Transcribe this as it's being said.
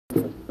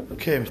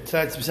Okay,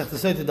 tonight's Masechta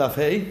Sotah Daf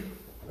Hey.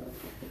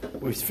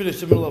 We've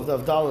finished the middle of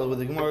Daf Daled where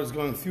the Gemara is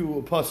going through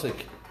a pasuk.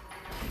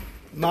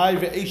 Mai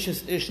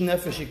ve'eshes ish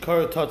nefesh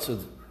yikara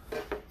tatzud.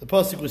 The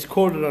pasuk was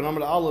quoted on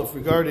Amud Aleph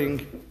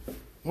regarding.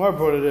 Gemara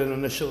brought it in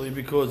initially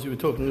because we were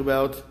talking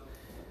about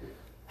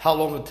how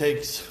long it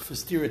takes for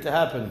stira to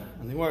happen.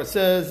 And the Gemara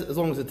says as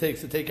long as it takes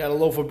to take out a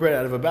loaf of bread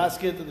out of a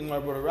basket. And the Gemara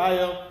brought a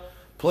raya.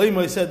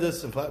 Playmoy said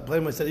this, and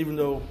Playmoy said even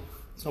though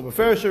it's not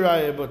beferish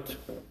raya, but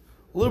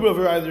a little bit of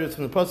a raya there is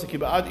from the pasuk.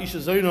 Ba'ad isha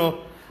zoyno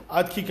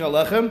ad kika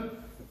lechem.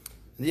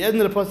 The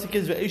end of the pasuk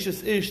is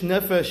ve'eshes ish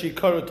nefesh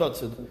yikara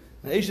tatzud.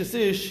 Ve'eshes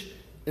ish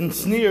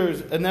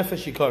ensnares a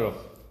nefesh yikara.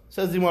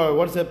 Says the Gemara,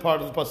 what does that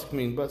part of the pasuk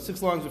mean? But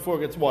 6 lines before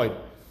it gets wide.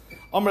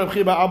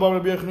 Anybody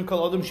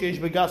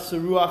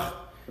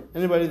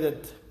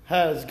that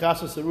has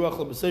gasas seruach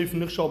l'b'seif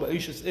nichshal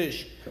ba'eshes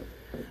ish,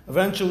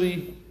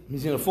 eventually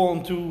he's going to fall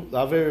into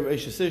the aver of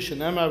eshes ish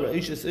and emar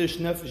ve'eshes ish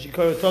nefesh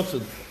yikara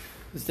tatzud.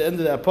 This is the end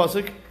of that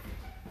pasuk.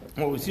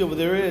 What we see over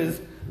there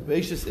is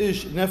ve'eshes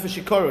ish nefesh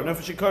yikara.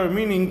 Nefesh yikara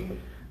meaning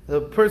the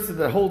person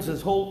that holds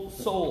his whole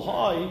soul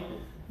high.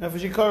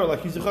 Nefesh yikara,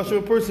 like he's a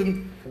chashuv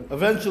person.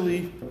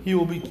 Eventually, he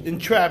will be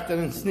entrapped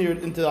and ensnared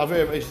into the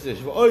aver of eshes ish.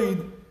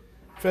 V'oid,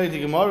 fairly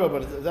Gemara,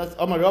 but that's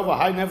Amar Rava.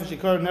 High nefesh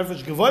yikara,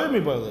 nefesh gevaya mi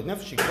b'alei.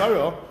 Nefesh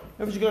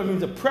yikara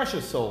means a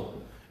precious soul.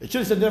 It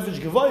should have said nefesh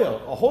gevaya,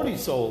 a haughty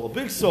soul, a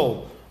big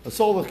soul, a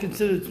soul that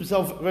considers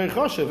himself very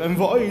chashuv. And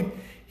v'oid,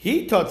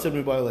 he taught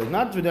mi b'alei,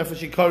 not the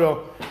nefesh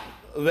yikara.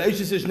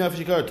 Ve'eshes ish nefesh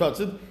yikara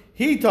tatzid.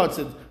 He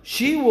tatzid.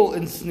 She will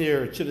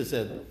ensnare. It should have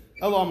said.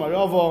 Elo Amar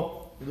Rava.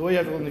 The way you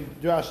have to learn the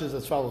drash is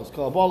as follows: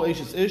 Kalabal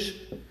eshes ish.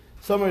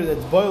 Somebody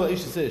that's boil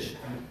eshes ish.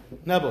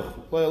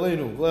 Nebuch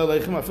le'aleinu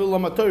le'aleichim afil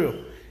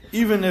lamatorah.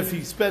 Even if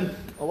he spent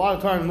a lot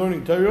of time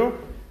learning Torah,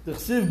 the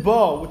chsiv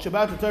ba, which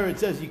about the Torah it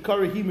says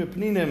yikarihi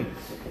mipninim,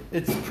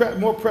 it's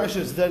more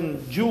precious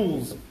than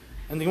jewels.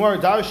 And the Gemara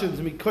darshans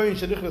mikoyin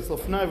shadichas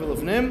lefnai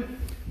v'lefnim.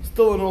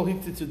 Still in all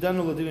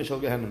hitzitudenu l'dina shel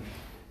gehenim.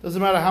 Doesn't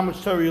matter how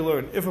much Torah you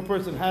learn. If a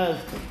person has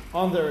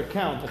on their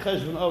account a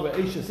cheshbon over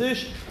eshes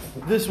ish,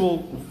 this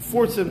will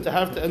force him to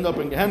have to end up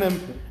in Gehenim,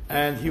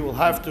 and he will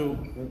have to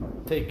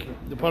take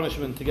the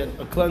punishment to get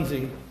a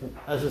cleansing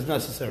as is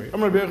necessary.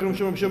 Why is that better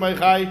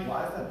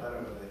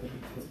than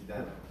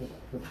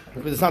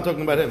because it's not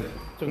talking about him.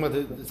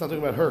 It's not talking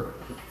about her.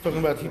 It's talking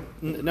about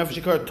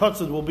nefesh yikara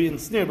tatzid will be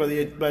ensnared by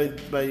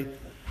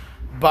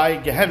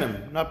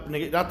Gehenim,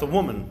 not the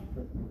woman.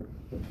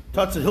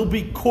 Tatzid, he'll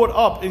be caught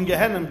up in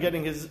Gehenim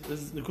getting his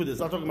nekudas.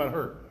 It's not talking about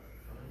her.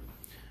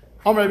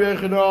 Any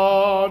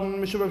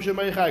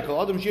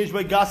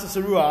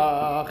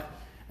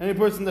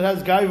person that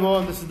has gaiva,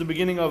 and this is the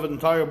beginning of an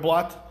entire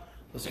blot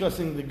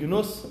discussing the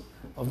gnus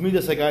of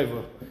midas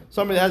hagaiva.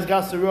 Somebody that has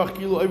gas ruach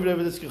kilu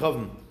over this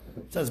kechavim.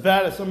 It's as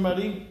bad as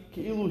somebody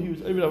kilu he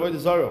was over avodah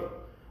zara.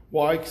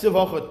 Why? It's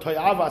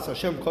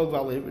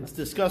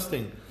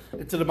disgusting.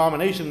 It's an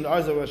abomination in the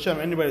eyes of Hashem.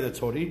 Anybody that's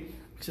holy.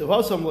 So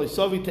we see the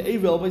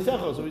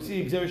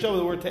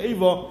word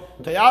te'eva,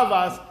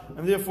 te'avas,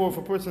 and therefore if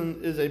a person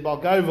is a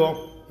balgaiva,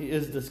 he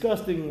is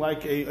disgusting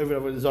like a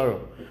avodah zara.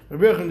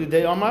 Rabbi Yochanan the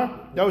day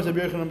Amar, that was Rabbi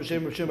Yochanan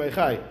b'shem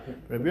b'chai.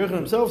 Rabbi Yochanan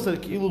himself said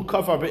ki'ilu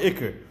kafar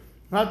be'ikr,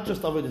 not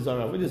just avodah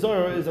zara. Avodah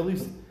zara is at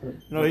least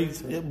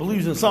he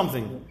believes in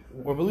something,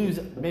 or believes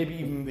maybe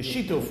even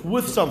b'shituf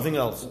with something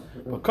else.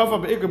 But kafar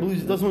be'ikr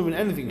believes it doesn't believe in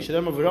anything. If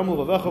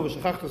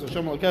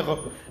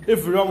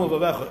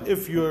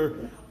your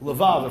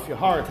levav, if your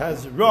heart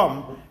has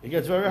ram, it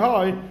gets very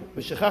high.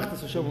 But you'll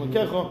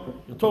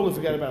totally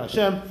forget about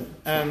Hashem,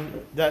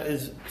 and that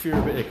is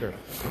kfir be'ikr.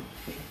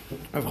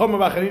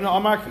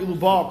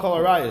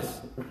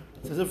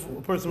 It's as if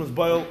a person was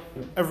boiled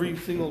every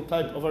single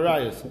type of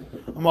arayas.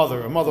 A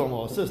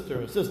mother-in-law, a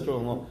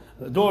sister-in-law,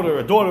 a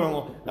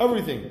daughter-in-law,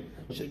 everything.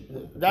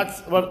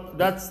 That's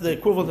the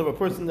equivalent of a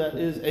person that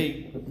is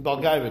a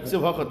balgaiva.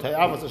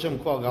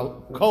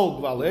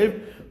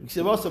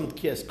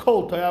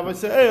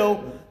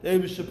 The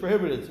Eibush should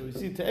prohibit it. So we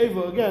see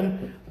te'eva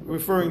again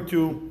referring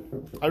to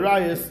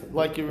arayas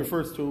like it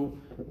refers to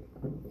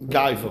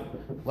gaiva.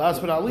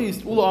 Last but not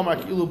least, ula amar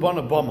ki'ilu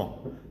bana bama.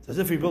 It's as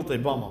if he built a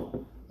bama.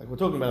 Like we're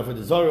talking about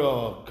avodah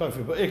zara,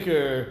 kafir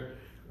ba'ikr,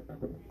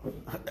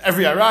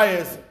 every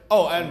arayas.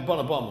 Oh, and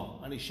bana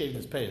bama, and he shaved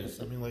his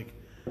payas. I mean, like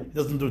he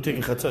doesn't do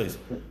tikkun chatzos.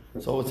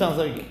 So it sounds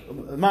like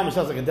mamish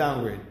sounds like a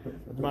downgrade.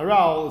 But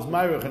Maral is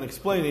Myrich and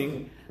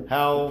explaining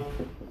how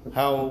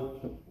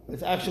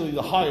it's actually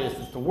the highest.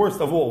 It's the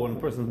worst of all when a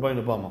person is buying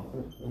a bama.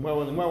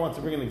 When the Gemara wants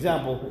to bring an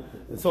example,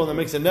 it's someone that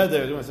makes a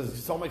neder. The says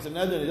someone makes a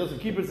neder and he doesn't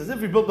keep it. It's as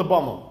if he built a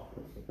bama.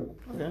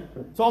 Okay,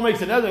 someone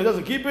makes a neder and he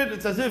doesn't keep it.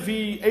 It's as if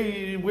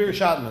he wears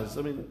shatnas.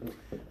 I mean,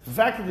 the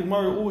fact that the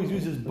Gemara always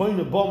uses buying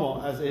a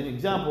bama as an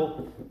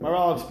example,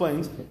 Maral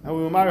explains, and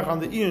we will marry on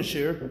the Ian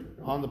Shir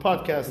on the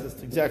podcast.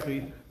 That's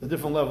exactly the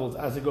different levels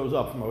as it goes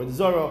up from Avodah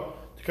Zara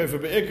to Kafir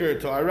Be'ikr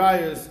to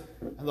Arayas,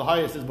 and the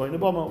highest is B'nai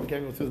Bama. We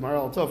can't go through the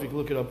Maral itself. You can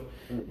look it up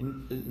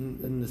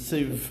in the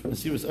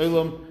Sivus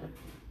Olam.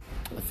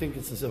 I think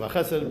it's the Siv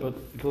HaChesed, but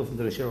you can listen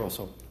to the Shir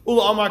also.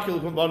 Ula Amar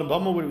Kilukum B'nai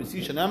Bama. Where do we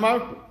see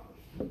Shanamar?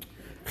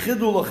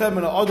 Chidu lachem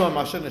min ha'adam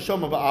asher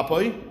neshama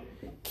ba'apoi,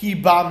 ki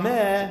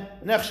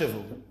ba'meh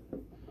nechshevu.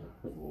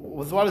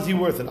 With what is he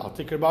worth it? I'll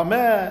take it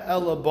ba'meh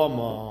ela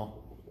bama.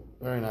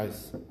 Very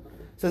nice. It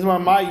says,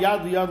 "My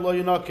yad liyad lo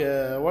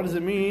yinake." What does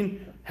it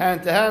mean?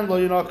 Hand to hand lo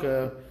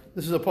yinake.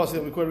 This is a passage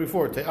that we quoted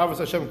before. Te'avos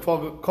Hashem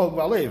kol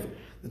ba'alev.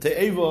 The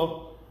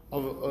te'eva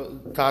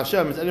of to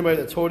Hashem is anybody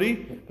that's haughty.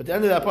 But the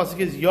end of that passage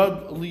is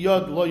yad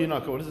liyad lo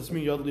yinake. What does this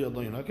mean? Yad liyad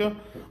lo yinake.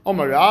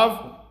 Omar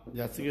Rav.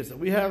 That's the guess that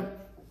we have.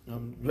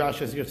 Rashi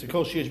has to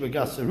kol sheish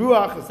begas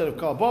ruach instead of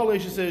kol bal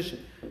leishisish.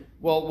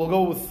 Well, we'll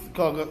go with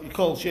kol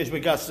sheish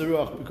begas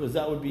ruach because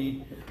that would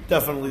be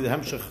definitely the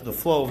hemshech, the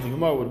flow of the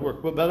Gemara would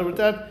work better with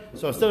that.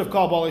 So instead of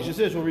kol bal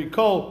leishisish, we'll read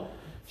kol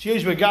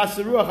sheish begas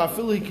ruach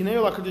afili kinei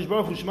lakadosh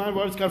baruch hu shemayim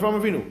v'aretz kavram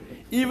avinu.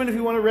 Even if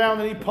he went around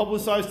and he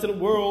publicized to the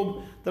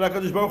world that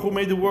HaKadosh Baruch Hu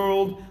made the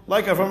world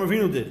like Avram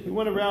Avinu did. He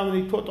went around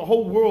and he taught the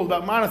whole world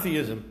about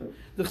monotheism.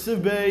 The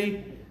Chsiv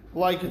Bey,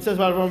 like it says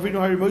about Avram Avinu,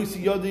 Hari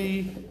Moisi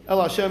Yodi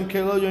El Hashem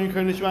Keilo Yon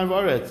Yikar Nishman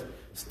V'aretz.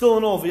 Still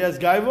in all, if he has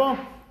Gaiva,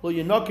 Lo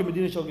Yinakim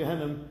Medina Shal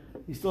Gehenim,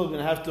 he's still going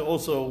to have to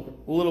also get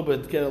a little bit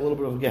of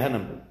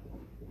Gehenim.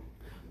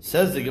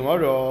 Says the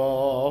Gemara,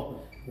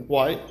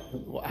 why?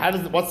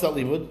 What's that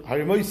limud?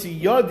 Hari Moisi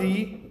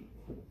Yodi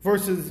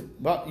versus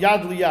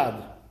Yad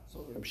Liyad.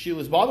 So Rabbi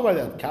Shila is bothered by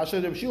that.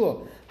 Kasha Rabbi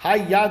Shila. Hay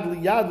Yad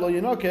Liyad Lo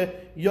Yinoke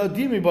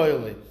Yadi Mi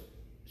Boyle.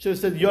 Should have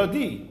said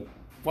Yadi.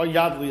 Why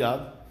Yad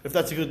Liyad? If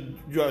that's a good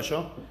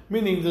drasha,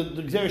 meaning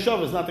the Gzera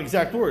Shava is not the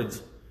exact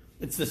words.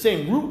 It's the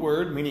same root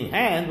word, meaning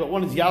hand, but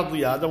one is Yad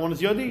Liyad and one is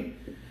Yadi.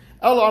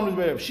 Elo Amr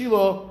Rabbi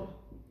Shila.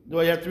 Do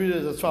I have to read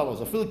it as follows?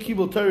 Afil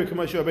Kibul Torah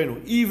K'Moshe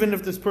Rabbeinu. Even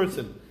if this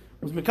person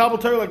was Mekabel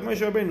Torah like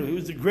Moshe Rabbeinu, he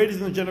was the greatest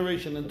in the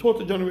generation and taught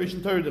the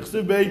generation Torah. The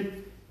Chsiv Bey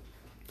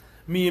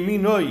Mi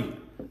Yaminoi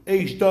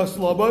Eish Das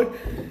Labai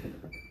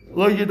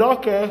Lo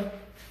Yidaka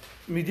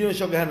Medina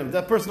Shal Gehenim.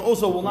 That person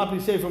also will not be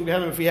saved from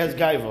Gehenim if he has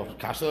Gaiva.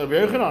 Kasha Rabbi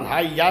Yochanan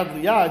Hay Yad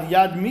Liyad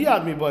Yad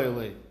Miyad Mi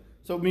Boyle.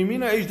 So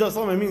Mimina Eish Das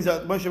Labai means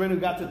that Moshe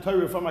Rabbeinu got the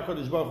Torah from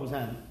HaKadosh Baruch Hu's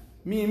hand.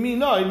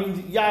 Mimina it means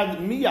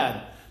Yad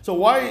Miyad. So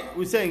why are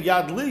we saying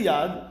Yad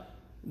Liyad?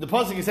 The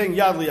pasuk is saying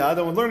Yad Liyad,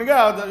 and we're learning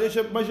out that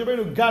Moshe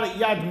Rabbeinu got it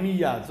Yad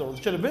Miyad. So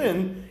it should have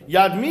been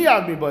Yad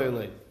Miyad Mi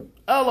Boyle.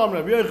 Elam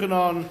Rabbi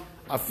Yochanan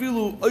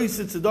Afilu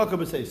Oisit Tzedakah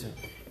B'Seiser.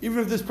 Even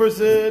if this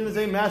person is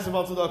a massive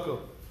al tzedakah.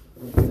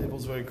 The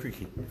table's very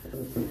creaky.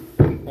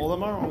 All of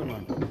them are? Only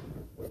mine.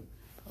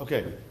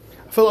 Okay.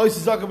 Afilu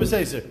Oisit Tzedakah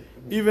B'Seiser.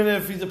 Even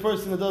if he's a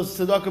person that does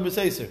tzedakah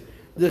b'seiser.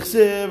 The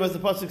chsiv, as the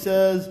pasuk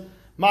says,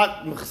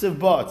 mat chsiv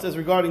ba. It says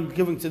regarding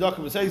giving tzedakah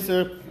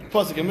b'seiser,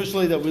 pasuk in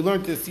Mishlei that we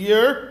learned this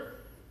year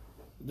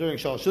during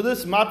Shal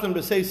Shudas, matan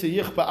b'seiser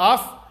yich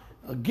ba'af,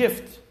 a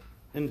gift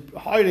in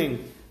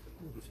hiding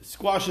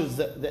squashes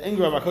the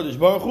anger of HaKadosh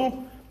Baruch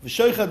Hu,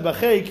 v'shoichat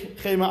b'cheik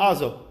chema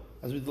azo,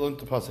 as we learned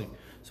the pasuk.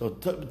 So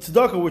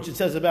tzedakah, which it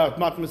says about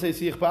matan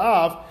b'seiser yich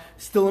ba'af,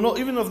 still in all,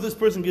 even if this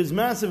person gives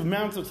massive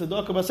amounts of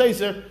tzedakah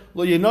b'seiser,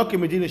 lo yenakim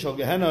medina shal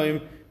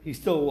gehenim, he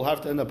still will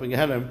have to end up in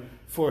Gehenim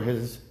for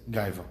his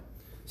gaiva.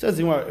 Says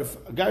the Gemara, if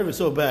a gaiva is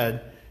so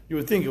bad, you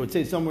would think it would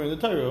say somewhere in the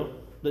Torah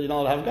that you're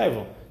not allowed to have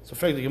gaiva. So,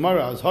 frankly, the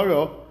Gemara,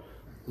 Azhara,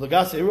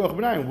 Lagase Ruach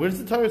B'nayim, where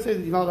does the Torah say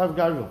that you're not allowed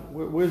to have gaiva?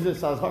 Where's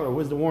this Azhara?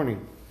 Where's the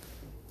warning?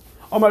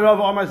 Amar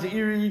Rava, Amar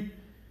Zeiri,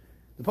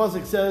 the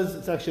pasuk says,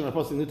 it's actually not a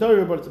pasuk in the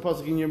Torah, but it's a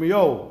pasuk in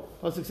Yirmiyahu.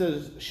 The pasuk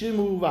says,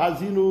 Shimu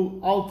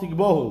v'hazinu al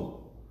tigbohu,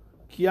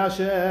 ki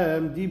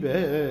Hashem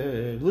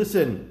dibeh.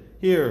 Listen,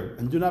 hear,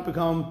 and do not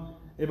become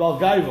a Bal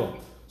Gaiva.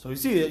 So you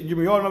see,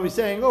 Yirmiyahu Navi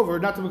saying over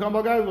not to become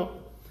Bal Gaiva.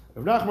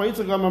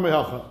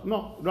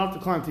 No, we don't have to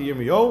climb to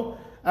Yirmiyahu.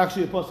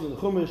 Actually, a pasuk in the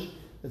Chumash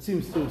that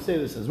seems to say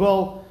this as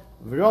well.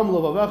 V'ram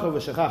levavecha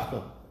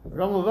v'shechachta.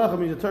 Ram levavecha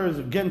means the Torah is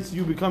against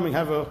you becoming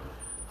have a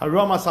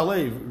haram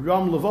asalev.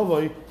 Ram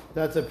levavoi,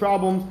 that's a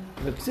problem.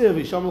 And the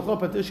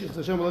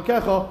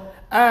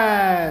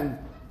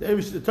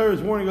Torah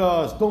is warning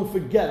us, don't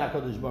forget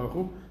HaKadosh Baruch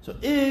Hu. So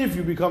if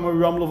you become a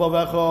ram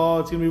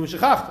levavecha, it's going to be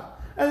v'shechachta.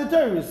 And the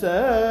Torah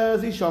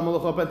says, Isham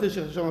Malacha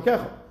Pentishach Hisham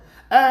Kecha.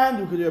 And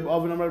you could do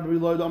Avin Amar Rabbi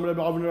Loi, Amar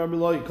Rabbi Avin Rabbi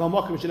Loi, Kal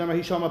Makim Shenema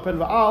Hisham Pen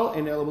Va'al,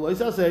 in El Beloi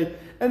Saseh.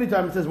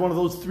 Anytime it says one of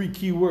those three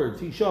key words,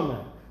 Hisham,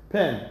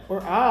 Pen,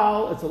 or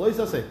Al, it's a Loi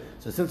Saseh.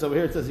 So since over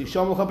here it says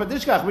Hisham Malacha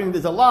Pentishach, meaning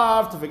there's a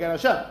lav to forget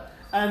Hashem.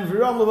 And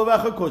Viram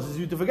Levavecha causes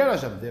you to forget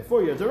Hashem.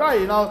 Therefore you have to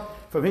write,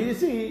 from here you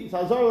see,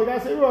 Sazar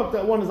Lagase Ruach,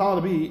 that one is allowed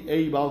to be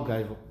a Baal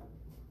Gaiva.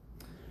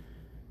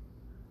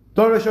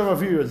 We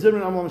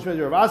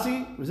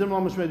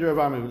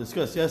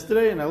discussed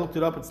yesterday, and I looked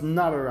it up. It's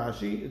not a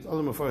Rashi. It's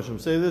other Mefarshim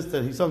say this,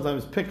 that he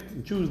sometimes picked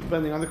and choose,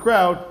 depending on the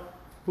crowd,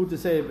 who to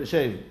say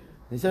b'shem.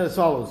 He said as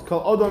follows: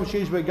 Kol Adam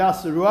sheish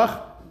begas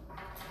ruach.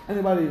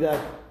 Anybody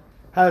that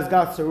has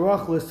gas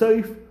ruach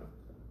l'seif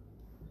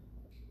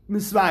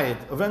mismayit.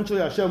 Eventually,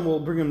 Hashem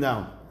will bring him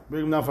down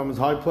from his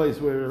high place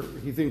where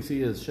he thinks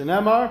he is.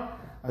 Shenemar,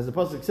 as the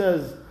pasuk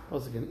says,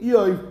 pasuk in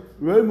Iyov,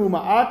 roimu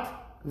ma'at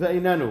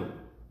ve'inenu.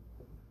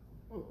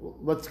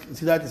 Let's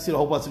see that to see the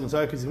whole pasuk in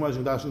Sarah, because the whole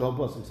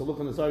pasuk. So look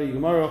on the Sarah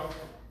Gemara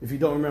if you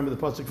don't remember the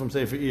pasuk from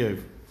Sefer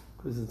Iyov.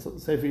 because it's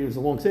Sefer Year is a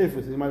long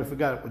Sefer, so you might have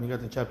forgot it when you got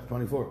to chapter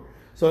 24.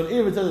 So in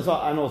Eve it says,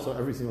 and also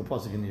every single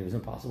pasuk in Eve is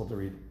impossible to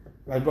read.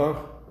 Right, Baruch?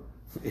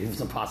 Eve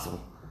is impossible.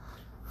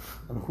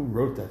 I don't know who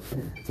wrote that.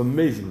 It's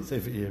amazing,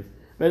 Sefer Eve.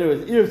 But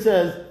anyways, Eve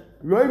says,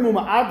 which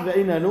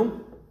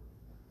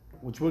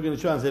we're going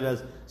to translate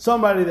as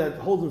somebody that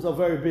holds himself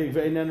very big,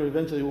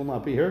 eventually will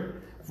not be here.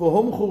 That's what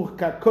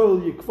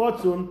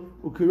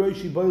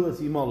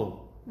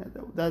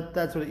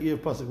an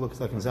Eve pasuk looks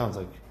like and sounds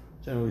like,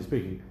 generally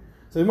speaking.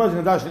 So you must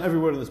dash in every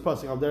word of this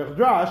pasuk. Al derech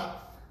drash.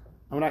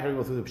 I'm not going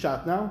to go through the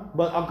pshat now,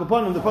 but al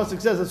kapanim the pasuk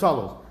says as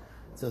follows.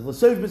 It says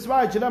l'seif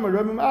b'tzvayit shadam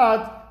remim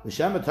ad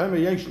l'shem atomer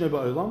yeshne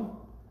ba'olam.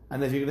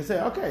 And if you're going to say,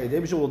 okay, the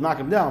Abishah will knock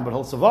him down, but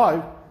he'll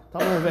survive.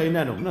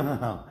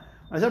 No.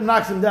 Hashem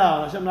knocks him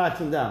down.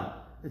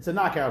 It's a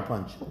knockout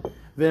punch.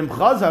 But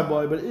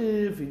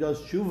if he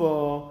does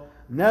tshuva,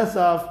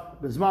 nesaf,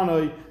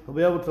 bezmanoi, he'll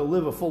be able to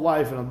live a full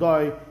life and he'll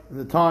die in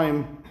the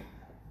time,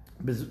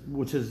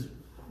 which is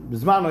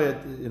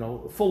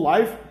bezmanoi, full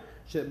life.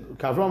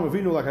 Kavram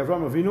Avinu, like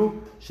Avram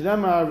Avinu.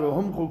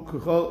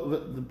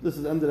 This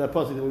is the end of that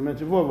passage that we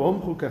mentioned before.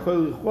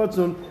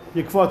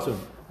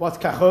 What's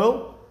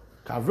kachol?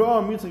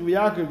 Kavram, Yitzchak,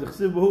 V'Yaakov,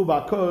 D'chsiv b'hu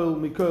ba'kol,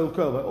 mikol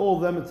kol. By all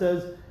of them it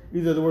says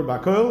either the word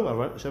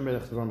bakol, Hashem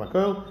Melech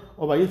bakol,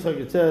 or by Yitzchak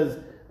it says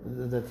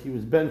that he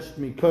was benched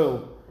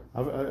mikol.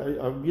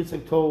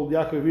 Yitzchak told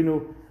Yaakov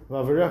Avinu,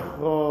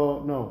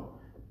 V'averecha,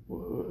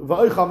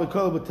 V'oicha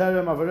mikol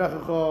b'terem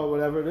averecha,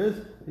 whatever it is.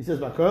 He says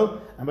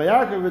bakol, and by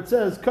Yaakov it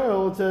says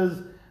kol. It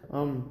says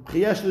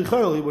chiyesh li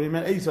chol. When he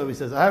meant Esau, he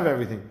says I have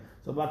everything.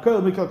 So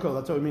bakol mikol kol.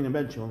 That's what we mean in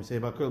benching when we say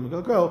bakol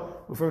mikol kol,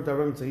 referring to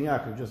Avram saying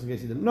Yaakov, just in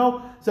case you didn't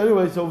know. So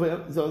anyway, so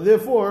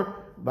therefore,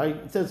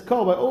 it says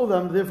kol by all of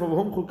them. Therefore,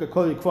 v'homchu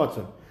kakol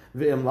yikvatzon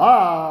v'im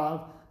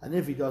lav. And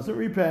if he doesn't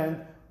repent,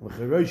 this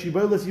is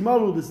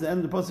the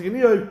end of the pasuk in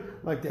Yov,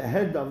 like the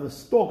head of the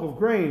stalk of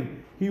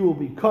grain, he will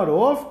be cut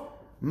off.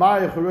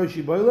 Ma'ya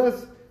charoshi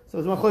boiles. So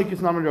it's machlokes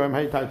namarim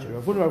hey taicher.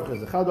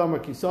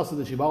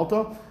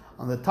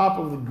 On the top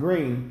of the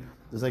grain,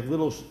 there's like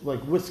little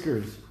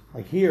whiskers,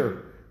 like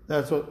here.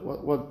 That's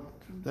what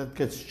that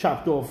gets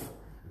chopped off.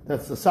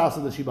 That's the sas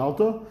of the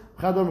shibalta.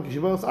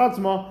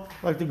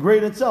 Like the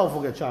grain itself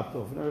will get chopped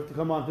off. You don't have to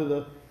come onto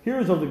the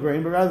hairs of the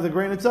grain, but rather the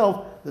grain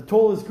itself, the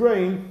tallest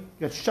grain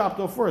gets chopped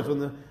off first. When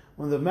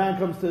the man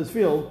comes to his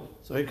field,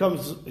 so he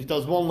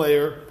does one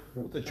layer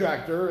with the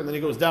tractor, and then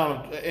he goes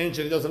down an inch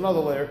and he does another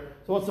layer.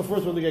 So what's the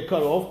first one to get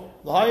cut off?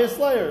 The highest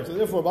layer. So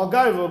therefore,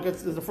 Balgaivo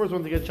is the first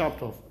one to get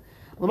chopped off.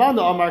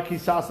 Lamanda Amar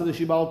Kisasa the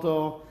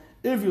Shibalto.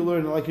 If you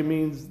learn it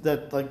means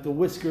that like the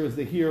whiskers,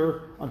 the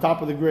hair on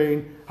top of the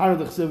grain, but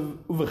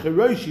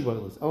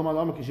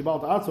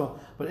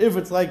if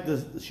it's like the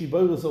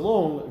shibolis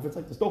alone, if it's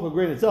like the stalk of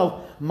grain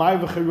itself, my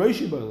just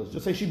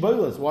say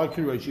shibolis. Why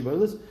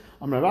shibolis?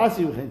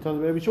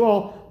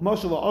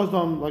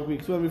 Like we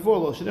explained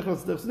before,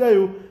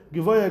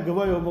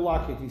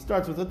 he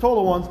starts with the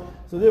taller ones,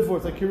 so therefore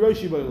it's like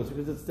shibolis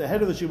because it's the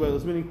head of the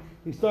shibolis, meaning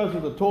he starts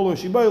with the taller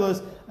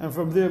shibolis and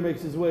from there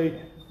makes his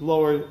way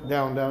lower,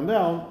 down.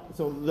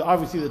 So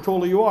obviously, the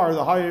taller you are,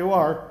 the higher you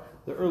are,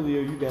 the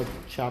earlier you get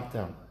chopped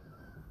down.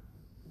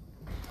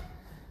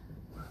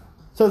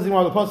 Says the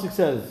pasuk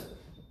says,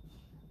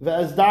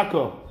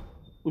 "Ve'ezdako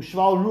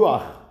ushval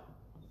ruach."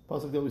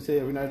 Pasuk that we say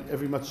every night,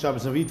 every Matzah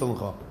Shabbos and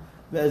V'yitalcha.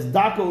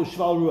 Ve'ezdako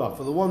ushval ruach.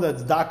 For the one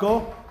that's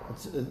dako,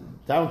 it's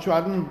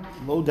downtrodden,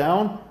 low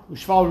down.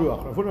 Ushval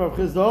ruach.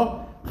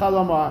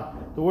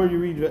 The word you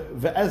read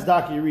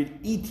ve'ezdako, you read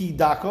iti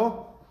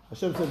dako.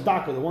 Hashem says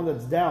daka, the one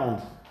that's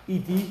down.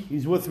 Iti,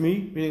 he's with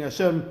me, meaning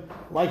Hashem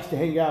likes to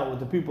hang out with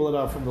the people that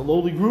are from the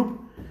lowly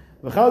group.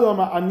 And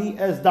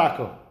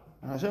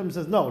Hashem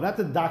says, no, not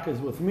the daka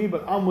is with me,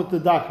 but I'm with the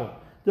daka.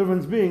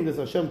 Difference being, does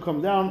Hashem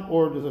come down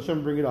or does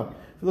Hashem bring it up?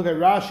 If you look at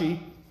Rashi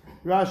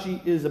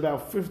is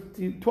about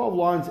 12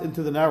 lines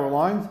into the narrow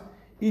lines.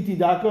 Iti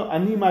daka,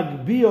 ani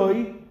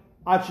magbioi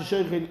at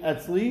sheshechin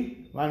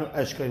etzli, v'anu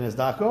eshkein es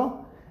daka.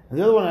 And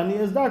the other one, ani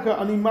es daka,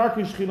 ani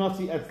markin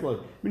shchinotzi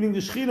etzli. Meaning the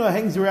shechina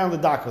hangs around the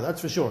daka,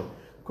 that's for sure.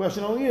 The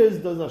question only is,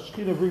 does the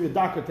Shekhinah bring the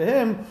Daka to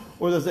him,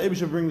 or does the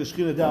Abishah bring the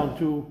Shekhinah down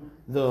to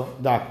the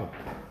Daka?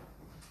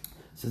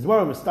 It says,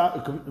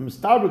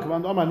 Mistabra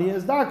command Omar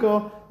Niyaz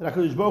Daka, that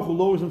HaKadosh Baruch Hu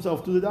lowers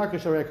himself to the Daka,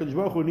 Shari HaKadosh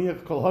Baruch Hu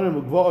Niyach Kol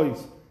Harim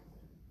Ugvois,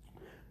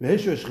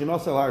 V'hishra Shekhinah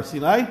Sal Har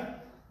Sinai.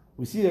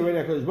 We see that already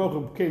HaKadosh Baruch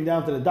Hu came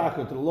down to the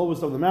Daka, to the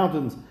lowest of the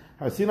mountains,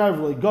 Har Sinai,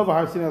 V'legova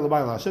Har Sinai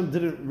L'bayla. Hashem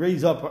didn't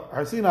raise up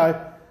Har Sinai.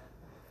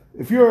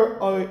 If you're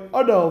an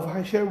Adov,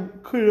 Hashem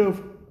could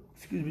have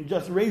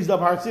just raised up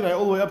Har Sinai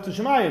all the way up to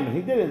Shemayim, and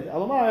he didn't.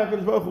 Elamai,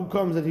 HaKadosh Baruch Hu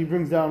comes and he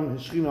brings down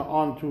his Shekhinah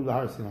onto the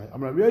Har Sinai.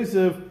 Rabbi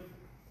Yosef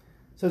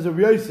says, Rabbi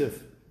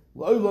Yosef,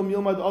 L'olam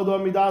yilmad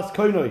adam midas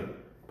koinoi.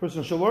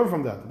 Person shall learn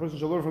from that. The person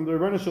shall learn from the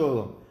Rebbeinu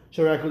Shalom.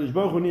 Shari HaKadosh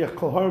Baruch Hu niach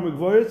kol har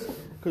megvoyetz.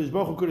 HaKadosh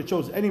Baruch Hu could have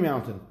chose any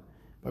mountain,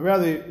 but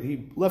rather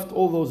he left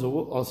all those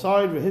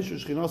aside. V'hishra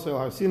Shekhinah al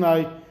Har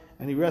Sinai,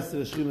 and he rested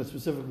his Shekhinah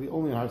specifically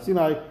only on Har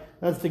Sinai.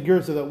 That's the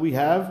girsa that we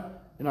have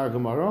in our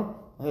Gemara.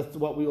 That's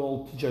what we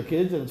all teach our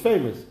kids, and it's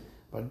famous.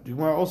 But the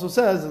Gemara also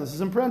says, and this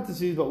is in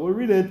parentheses, but we'll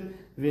read it,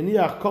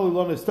 V'niach kol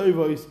ilonis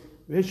toivois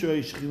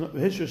v'hishra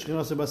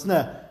shchinasa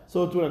basneh.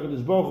 So too,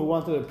 HaKadosh Baruch Hu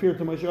wanted to appear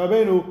to Moshe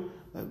Rabbeinu.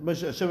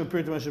 Hashem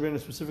appeared to Moshe Rabbeinu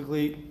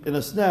specifically in a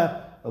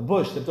sneh, a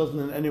bush that doesn't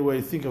in any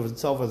way think of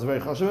itself as a very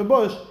chashuv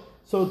bush.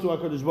 So too,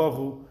 HaKadosh Baruch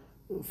Hu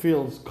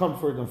feels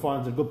comfort and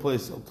finds a good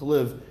place to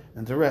live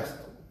and to rest.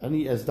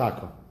 Ani es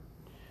daka.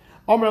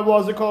 Amr Rabbi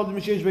Lazar called the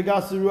Mishesh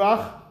Begas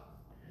Ruach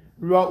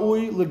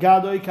Ra'ui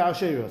Legadoi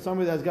Ka'asherah.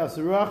 Somebody that has Gas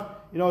Ruach,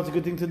 you know what's a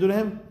good thing to do to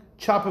him?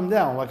 Chop him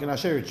down like an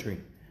Asherah tree.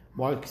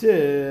 The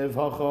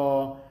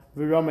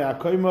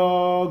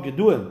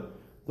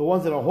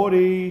ones that are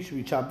haughty should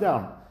be chopped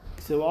down.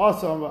 So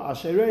also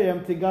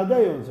Asherayim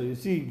Tigadeon. So you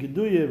see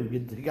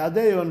Geduyim,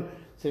 Tigadeon,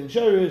 same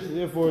sherish,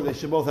 therefore they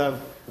should both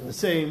have the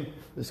same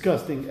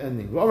disgusting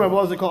ending. Anybody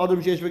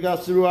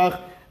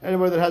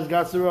that has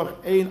Gas Ruach,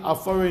 Ein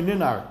Afare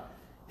Ninar.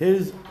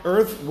 His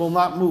earth will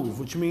not move,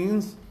 which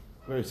means,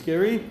 very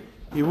scary,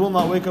 he will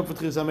not wake up for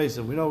Tchis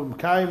HaMesim. We know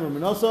Mekayim and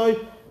Menasai,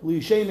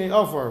 Lishenei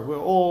Ofar. We're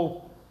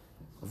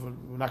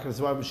not going to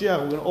survive Mashiach,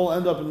 we're going to all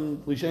end up in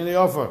Lishenei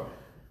Ofar.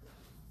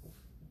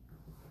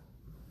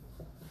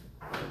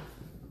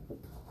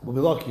 We'll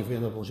be lucky if we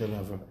end up in Lishenei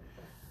Ofar. I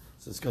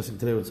was discussing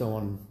today with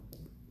someone,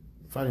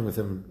 fighting with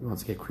him, he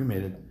wants to get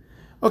cremated.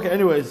 Okay,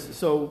 anyways,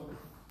 so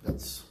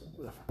that's,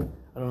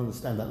 I don't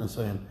understand that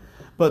necessarily.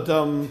 But,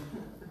 certain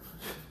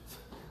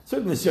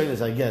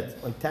nisyonis I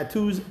get, like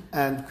tattoos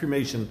and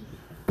cremation.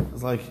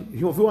 It's like, if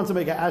he wants to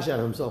make an ash out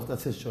of himself,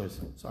 that's his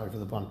choice. Sorry for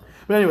the pun.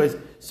 But anyways,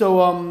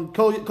 so,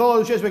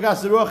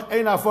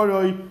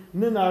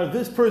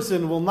 this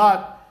person will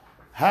not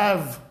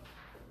have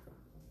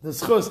the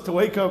schus to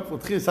wake up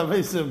with Tchis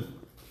HaMesim.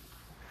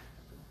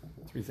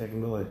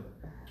 3-second delay.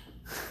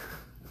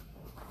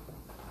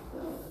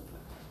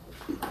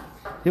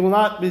 He will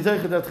not be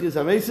zeichet at Tchis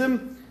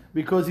HaMesim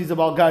because he's a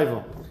Baal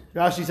Gaiva.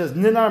 Rashi says,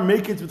 Ninar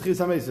make it with Tchis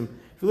HaMesim.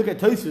 If you look at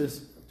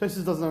Tosfos,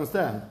 Tosfos doesn't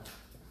understand.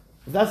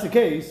 If that's the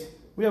case,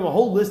 we have a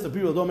whole list of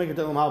people who don't make it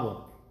to Elam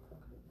Haba.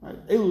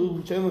 Right?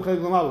 Elu, She'elam Chelik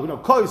Elam Haba. We know,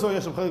 Kol Yisrael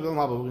Yeshem Chelik Elam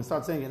Haba. We're going to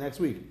start saying it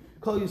next week.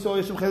 Kol Yisrael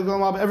Yeshem Chelik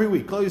Elam Haba every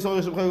week. Kol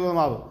Yisrael Yeshem Chelik Elam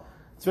Haba.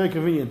 It's very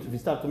convenient if you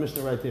stop the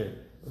Mishnah right there.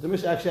 But the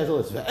Mishnah actually has a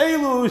list.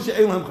 Elu,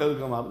 She'elam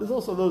Chelik Elam Haba. There's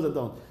also those that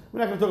don't. We're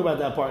not going to talk about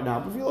that part now.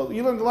 But if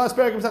you learn the last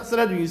paragraph of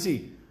Sanhedrin, you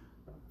see.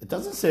 It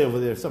doesn't say over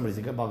there if somebody's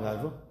a Baal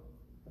Gaiva.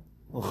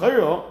 Well,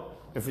 Chayro,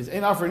 if he's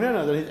Ein Afar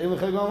Nina, then he's Elam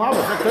Chelik Elam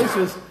Haba. Check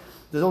Tosfos.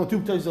 There's only 2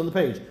 places on the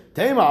page.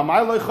 Tema,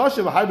 Amai Loi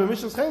Choshev, Ahai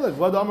B'Mishnas Chelek,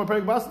 Vada Amar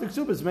Perek Bas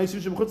T'Ksubis, Mei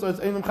Sushim Chutz L'Etz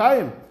Einam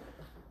Chayim.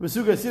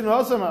 V'Suga Sin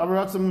Osam,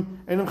 Amar Ratzim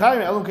Einam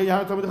Chayim, Elum Kei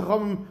Yahar Tamid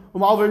Chacham,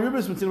 Alvei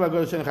Ribis, Mitzin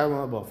B'Agod Hashem Chayim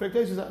L'Abo. Fair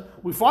case is that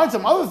we find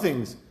some other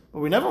things, but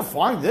we never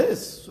find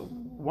this. So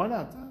why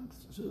not?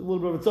 It's a little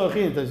bit of a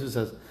tzarachin, Tosfos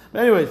says.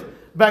 But anyways,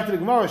 back to the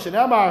Gemara.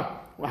 Shenamar,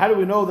 how do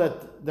we know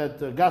that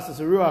Gasas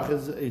Ruach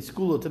is a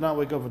school to not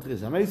wake up for Tchis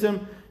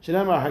HaMesim?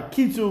 Shenamar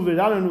Hakitzu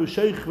V'Rananu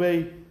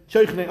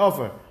Sheichnei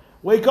Ofer.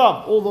 Wake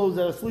up, all those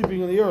that are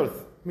sleeping on the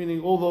earth, meaning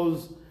all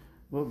those,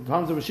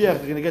 times of Mashiach,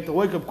 they're going to get the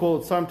wake-up call,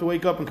 it's time to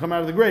wake up and come out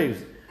of the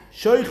graves.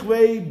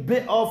 Sheichvei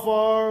bit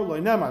afar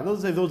loy nemar.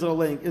 Doesn't say those that are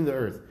laying in the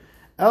earth.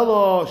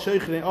 Elo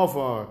sheichnei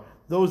afar,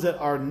 those that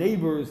are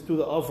neighbors to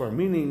the afar,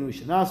 meaning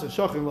mishanasa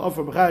shachim the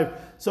afar b'chayv,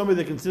 somebody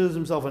that considers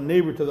himself a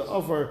neighbor to the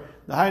afar,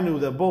 the hainu,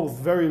 they're both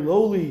very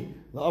lowly.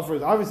 The afar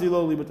is obviously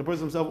lowly, but the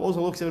person himself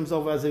also looks at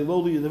himself as a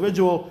lowly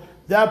individual.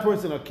 That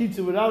person, a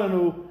kitzu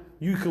v'rananu,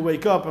 you can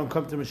wake up and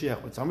come to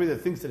Mashiach. But somebody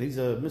that thinks that he's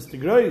a Mr.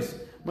 Grace,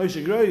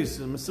 Moshe Grace,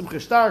 and Simcha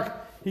Stark,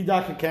 he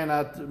daka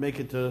cannot make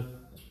it to,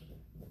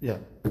 yeah.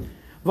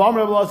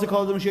 Somebody that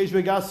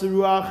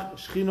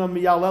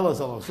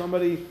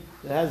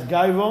has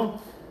gaiva,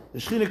 the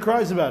Shechina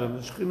cries about him,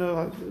 the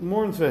Shechina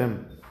mourns for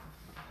him.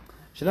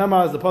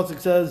 Shenama, as the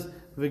pasuk says,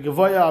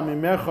 "V'gavaya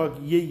mimerchak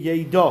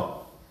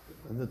yeida,"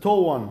 the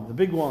tall one, the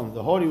big one,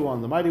 the haughty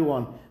one, the mighty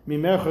one,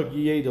 mimerchak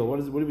yeida.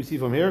 What do we see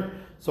from here?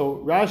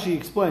 So Rashi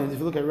explains, if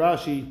you look at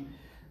Rashi,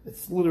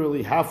 it's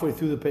literally halfway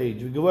through the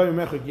page.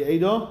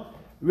 Reisha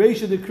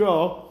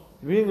Dekra,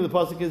 the reading of the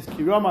pasuk is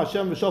Kiram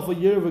Hashem v'shofel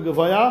yir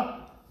v'gavaya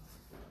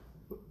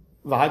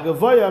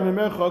v'hagavaya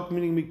mimerchak,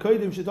 meaning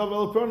mikodim shetav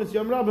el pronis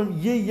yom rabim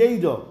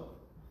yeyeda,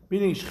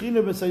 meaning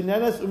Shechina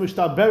b'seinenes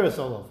u'mishtaberes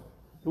olav.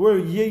 The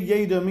word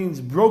yeyeda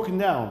means broken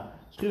down.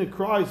 Shechina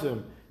cries to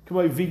him.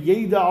 Kamay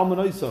v'yeda al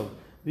manoisav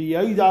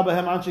v'yeda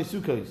b'hem anshe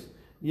sukkos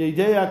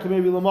yedeya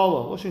kamay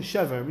v'lamala. Loshen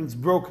shever means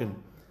broken.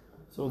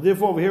 So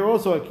therefore, over here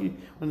also,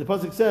 when the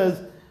pasuk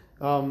says,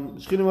 "Shechina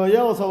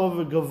v'yel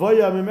salav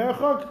gavaya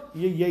mimerchak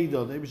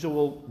yeyeda," the Eibusha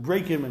will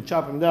break him and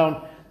chop him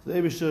down. So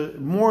the Eibusha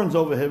mourns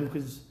over him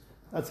because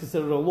that's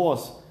considered a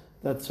loss.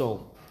 That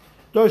soul.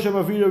 Look how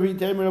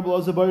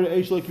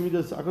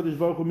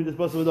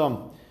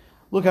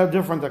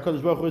different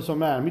Hakadosh Baruch Hu is from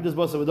man. Midas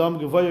basa v'dam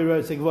gavaya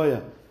reis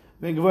gavaya,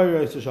 then gavaya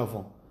reis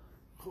shafal.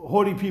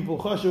 Haughty people,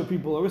 chashuv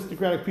people,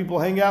 aristocratic people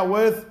hang out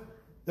with.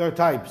 There are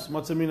types.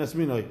 Matzaminas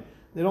minoi.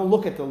 They don't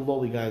look at the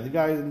lowly guy. The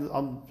guy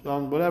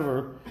on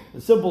whatever, the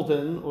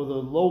simpleton or the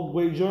low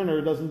wage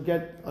earner doesn't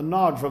get a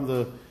nod from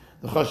the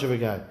chashuv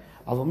guy.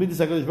 Aval midas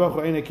Hakadosh Baruch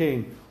Hu ein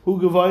kain. Hu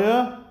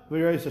gavaya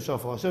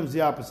Hashem's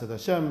the opposite.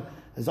 Hashem,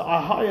 as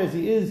high as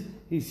He is,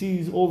 He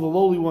sees all the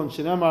lowly ones.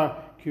 Shenamar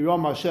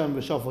Kiram Hashem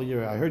v'shafal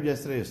yireh. I heard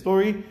yesterday a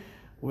story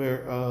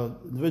where an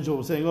individual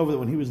was saying over that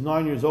when he was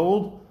 9 years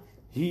old,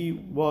 he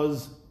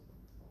was,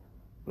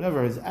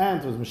 whatever, his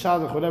aunt was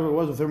Meshadach, whatever it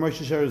was, with Rav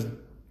Moshe Sher's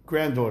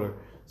granddaughter.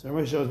 So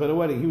Rav Moshe Sher was by the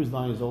wedding. He was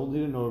 9 years old. He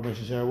didn't know what Rav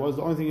Moshe Sher was.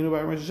 The only thing he knew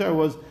about Rav Moshe Sher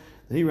was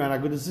that he ran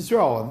Agudas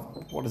Yisroel.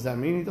 And what does that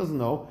mean? He doesn't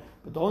know.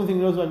 But the only thing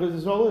he knows about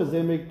Agudas Yisroel is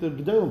they make the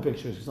Gedolim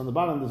pictures, because on the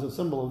bottom there's a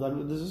symbol of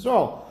Agudas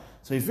Yisroel.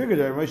 So he figured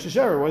that Rav Moshe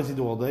Sher, what does he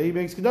do all day? He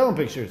makes Gedolim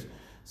pictures.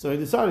 So he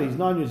decided he's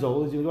 9 years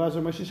old. He's going to go ask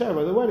Rav Moshe Sher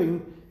by the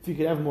wedding if he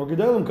could have more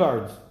Gedolim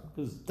cards,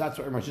 because that's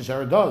what Rav Moshe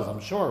Sher does,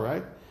 I'm sure,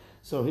 right?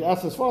 So he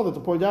asked his father to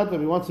point out that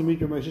he wants to meet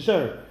Rav Moshe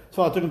Sher. His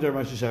father took him to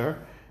Rav Moshe Sher,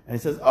 and he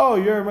says, "Oh,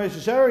 you're Rav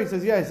Moshe Sher?" He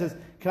says, "Yeah." He says,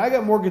 "Can I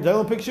get more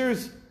Gedolim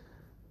pictures?"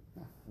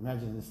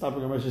 Imagine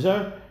stopping Rav Moshe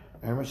Sher.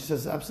 And Rav Moshe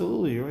says,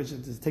 "Absolutely." Rav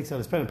Moshe takes out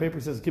his pen and paper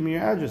and says, "Give me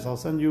your address. I'll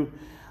send you."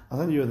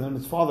 And then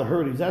his father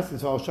heard he was asking,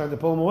 so I was trying to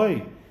pull him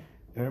away.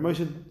 And Rav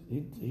Moshe,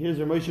 he hears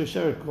Rav Moshe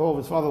Sher call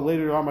his father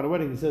later on at the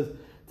wedding. He says,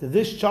 "To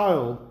this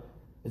child,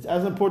 it's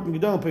as important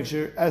Gedolim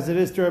picture as it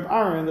is to Reb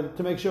Aaron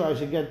to make sure I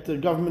should get the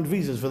government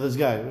visas for this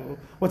guy."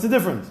 What's the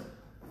difference?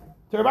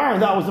 To Reb Aaron,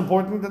 that was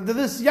important. To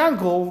this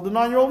Yankel, the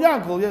 9-year-old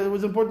Yankel, yeah, it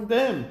was important to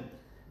him.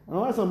 And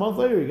last a month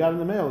later, he got in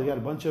the mail. He got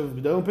a bunch of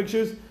Gedolim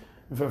pictures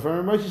from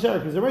Rav Moshe Sher,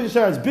 because Rav Moshe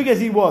Sher, as big as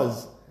he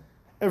was,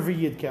 every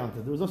yid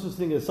counted. There was no such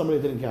thing as somebody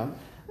that didn't count.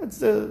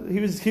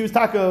 He was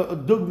taka a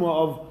dogma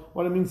of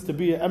what it means to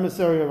be an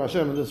emissary of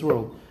Hashem in this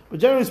world. But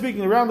generally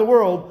speaking, around the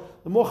world,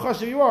 the more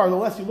chashiv you are, the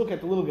less you look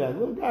at the little guy. The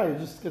little guy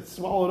just gets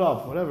swallowed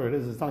up, whatever it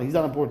is. He's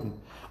not important.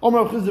 It's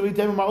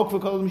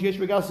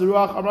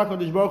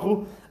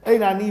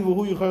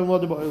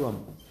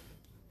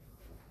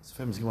a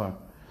famous Gemara.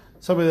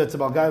 Somebody that's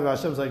about Guy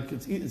Hashem's like,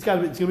 it's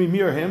going to be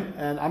me or him,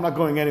 and I'm not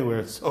going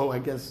anywhere, so I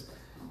guess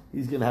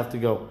he's going to have to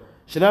go.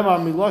 I'll take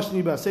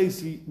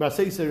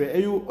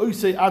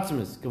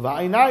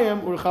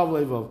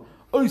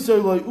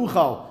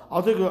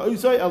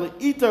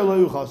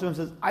Hashem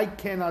says, I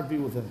cannot be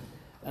with him.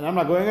 And I'm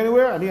not going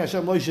anywhere. Ani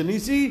Hashem lo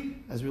shenisi,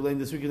 as we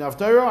learned this week in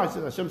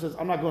Haftarah. Hashem says,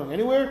 I'm not going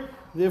anywhere.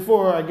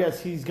 Therefore, I guess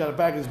he's got to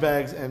pack his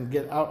bags and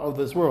get out of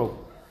this world.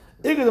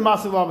 There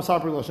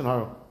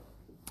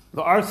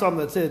are some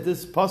that say that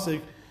this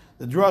pasuk,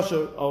 the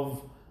drasha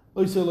of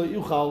Oisei lo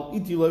yuchal,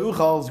 iti lo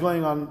yuchal, is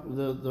going on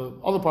the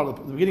other part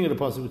of the beginning of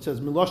the pasuk, which says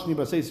Miloshni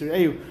basei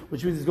sureu,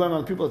 which means it's going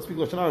on people that speak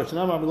lashon hara.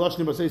 Shenama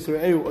Miloshni basei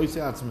sureu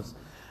oisei atzmas.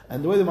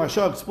 And the way the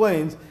Marsha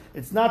explains,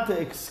 it's not to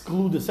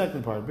exclude the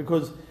second part,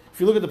 because if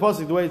you look at the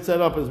pasuk, the way it's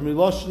set up is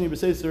Miloshni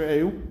basei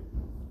sureu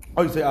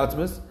oisei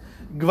atzmas,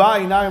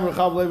 gva inayim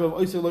rechav levav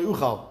oisei lo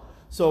yuchal.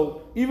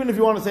 So even if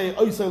you want to say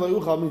oisei lo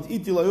yuchal means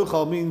iti lo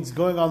yuchal means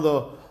going on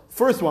the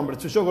first one, but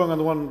it's for sure going on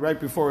the one right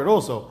before it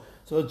also.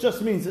 So it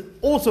just means it's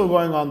also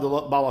going on the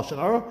Baal Lashon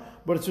Hara,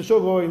 but it's for sure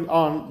going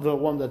on the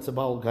one that's a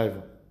Baal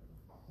Gaiva.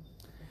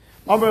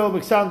 Amar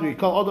Alexandri,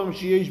 Kol Adam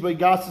Sheyesh by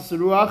Gasas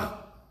Ruach,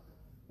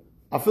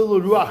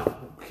 Afilu Ruach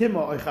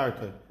Kima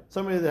Oichartoi.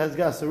 Somebody that has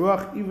Gasas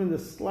Ruach, even the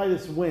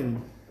slightest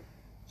wind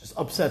just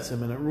upsets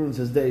him and it ruins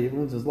his day, it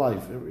ruins his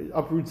life, it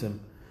uproots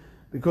him.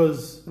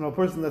 Because a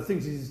person that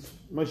thinks he's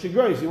Moshe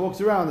Grace, he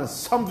walks around and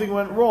something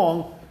went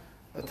wrong,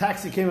 a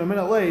taxi came a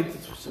minute late,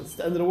 it's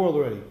the end of the world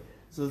already.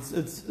 So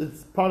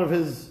it's part of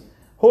his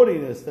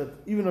haughtiness that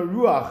even a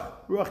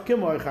ruach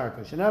kimo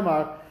echarka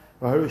shenemar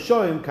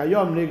v'harushoim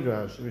kayom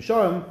nigrash.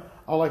 Rishoim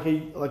are like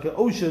an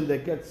ocean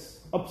that gets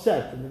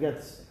upset and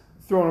gets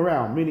thrown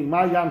around. Meaning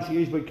ma yam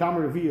sheyesh by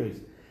kamer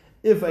reviyos.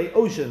 If a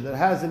ocean that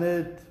has in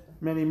it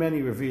many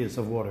reviyos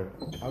of water,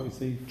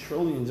 obviously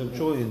trillions and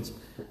trillions,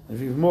 and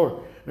even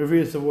more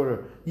reviyos of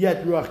water.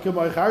 Yet ruach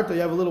kimo echarka,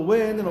 you have a little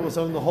wind, and all of a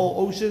sudden the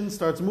whole ocean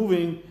starts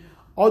moving.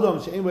 Adam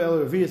she'en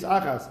b'el reviyos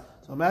achas.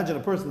 So imagine a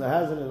person that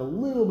has in it a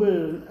little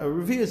bit of a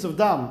revius of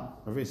dam,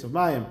 a revius of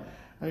mayim,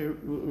 a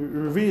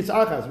revius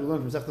achas. We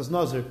learned from Sechtas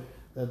Nazir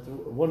that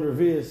one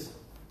revius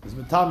is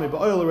metame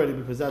ba'oil already,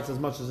 because that's as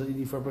much as you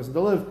need for a person to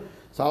live.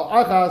 So al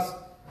achas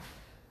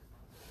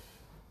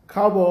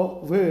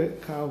kabo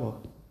ve'kabo.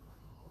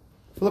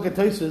 If you look at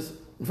Tosfos,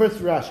 the first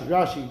Rashi,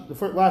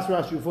 last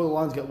Rashi before the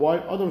lines get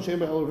wide. Adam she'en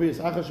ba'el revius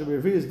achas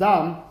revius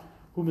dam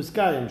hu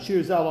miskayim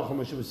shir zal lachem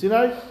Moshe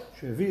Sinai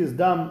revius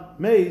dam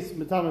meis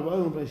metame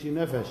ba'oil b'nei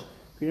nefesh.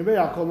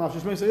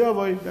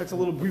 That's a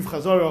little brief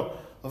chazara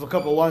of a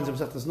couple of lines of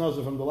Sechtas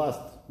Nazir from the last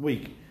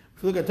week.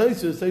 If you look at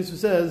Tosfos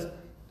says,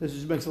 this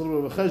just makes a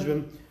little bit of a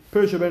cheshbon.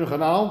 Pirush Rabbeinu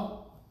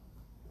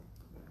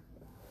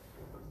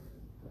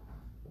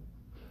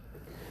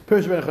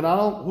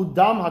Chananel, hu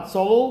dam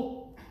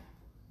hatzolol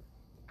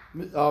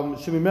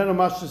shemimeno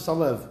mashus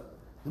salev.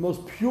 The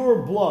most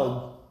pure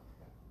blood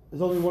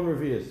is only one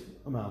revius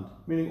amount,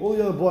 meaning all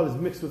the other blood is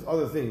mixed with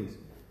other things.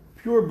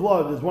 Pure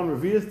blood is one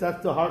revius.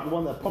 That's the heart, the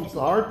one that pumps the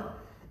heart.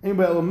 And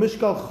the Reb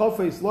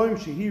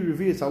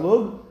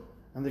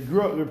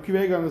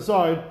Kiva on the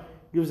side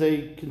gives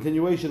a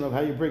continuation of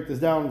how you break this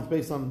down. It's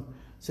based on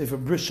Sefer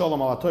Bris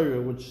Shalom al Torah,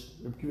 which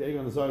Reb Kiva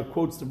on the side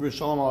quotes the Bris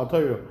Shalom al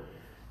Torah.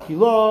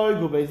 Kiloi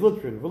gu beis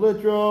litrin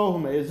velitro hu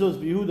meizuz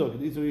bihudo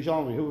kedizu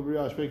yishalmi hu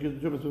b'riyash pekid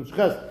b'tumas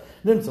b'mshches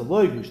nimtza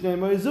loy gu shnei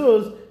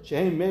meizuz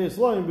shehem meis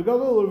loim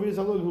b'galil or v'yis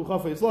halog hu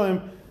chafei loim.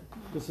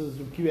 This is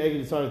Kiva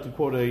Egi decided to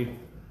quote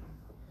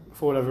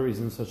for whatever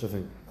reason, such a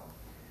thing.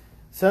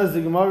 Says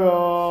the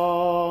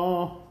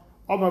Gemara,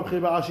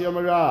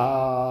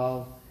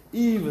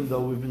 even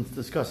though we've been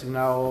discussing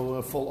now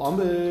a full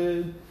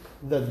Amid,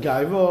 that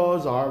Gaiva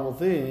is a horrible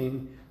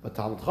thing, but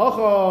Talmud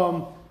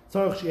Chacham,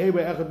 Tzarech Shehei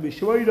Echad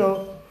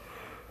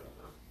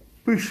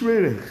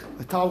B'Shveira,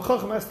 the Talmud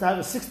Chacham has to have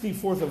a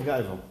 64th of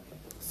Gaiva.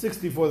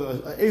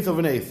 64th, eighth of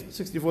an eighth,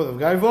 64th of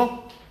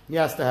Gaiva, he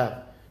has to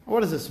have.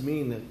 What does this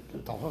mean?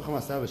 That Talmud Chacham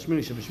has to have a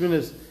Shmini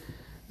Shebeshminis.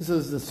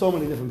 There's so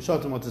many different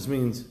shatim what this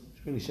means.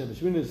 Shmini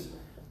Shebeshminis.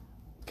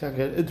 Can't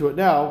get into it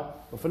now,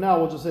 but for now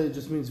we'll just say it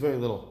just means very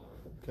little.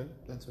 Okay,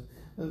 that's it.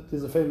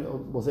 There's a famous,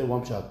 we'll say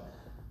one pshat.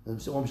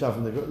 One pshat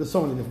from the, there's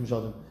so many different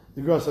shatim.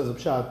 The Gra says a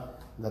pshat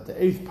that the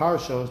eighth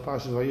parsha is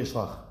Parshas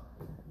Vayishlach.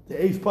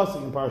 The eighth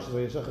pasuk in Parshas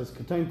Vayishlach is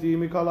Ketanti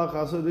Mikol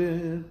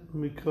HaChasadim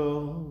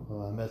Mikol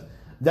HaEmes.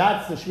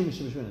 That's the Shmini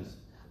Shebeshminis.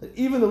 That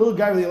even the little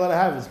guy that you're allowed to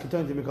have is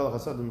Ketanti Mikol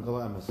HaChasadim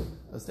Mikol HaEmes.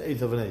 That's the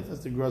eighth of an eighth.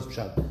 That's the Gra's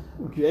pshat.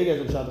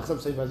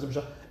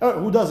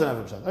 Who doesn't have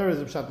a pshat? There is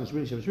a pshat in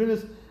Shmini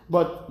Shebeshminis.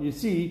 But you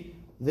see,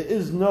 there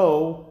is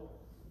no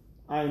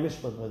ayin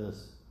mishpat by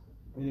this.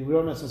 Meaning we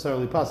don't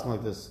necessarily pass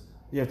like this.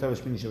 You have to have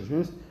a shmini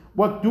shebeshminis.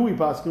 What do we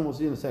pass? We'll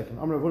see in a second.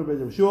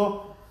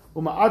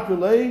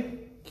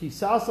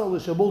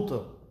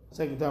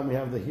 Second time we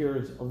have the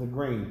hairs of the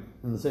grain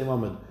in the same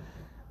amud.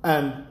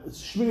 And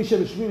shmini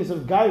shebeshminis of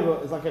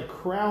gaiva is like a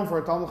crown for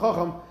a Talmud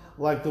Chacham,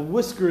 like the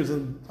whiskers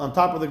on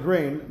top of the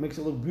grain makes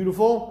it look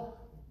beautiful.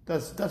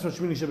 That's what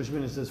shmini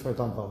shebeshminis is for a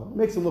Talmud Chacham. It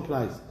makes it look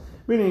nice.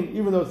 Meaning,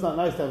 even though it's not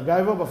nice to have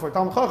gaiva, but for a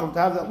Talmud Chacham to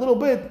have that little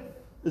bit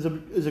is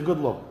a good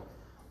look.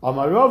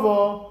 Amar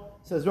Rava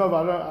says,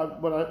 Rava,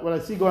 what I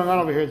see going on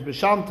over here is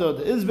b'shamta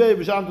the izbei,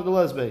 b'shamta the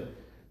lesbei.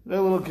 They're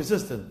a little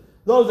consistent.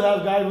 Those that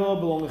have gaiva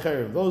belong to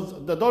cherim. Those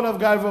that don't have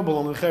gaiva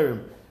belong to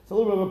cherim. It's a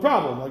little bit of a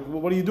problem. Like,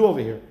 what do you do over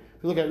here?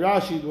 If you look at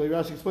Rashi, the way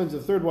Rashi explains the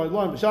third white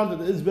line, b'shamta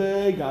the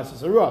izbei,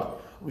 gasas haruach.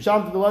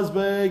 B'shamta the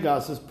lesbei,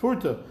 gasas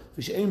purta.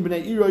 V'she'im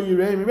b'nei iro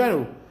yirei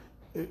mimenu.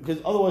 Because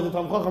otherwise the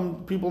Talmud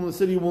Chacham, people in the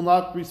city will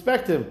not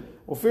respect him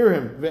or fear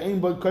him.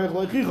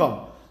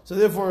 So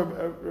therefore,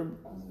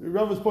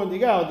 Rav is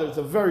pointing out that it's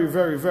a very,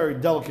 very, very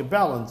delicate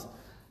balance.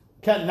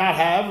 Can't not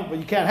have, but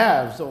you can't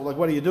have. So like,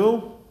 what do you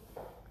do?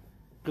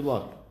 Good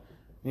luck.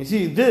 And you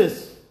see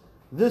this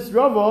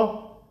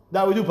Rava,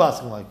 that we do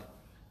passing like.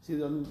 See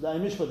the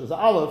Mishpat is an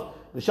aleph,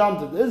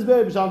 b'shamta the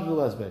izbeh, b'shamta the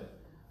lesbeh.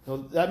 So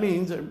that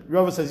means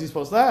Rava says he's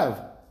supposed to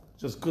have.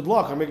 Just good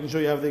luck on making sure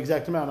you have the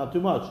exact amount, not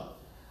too much.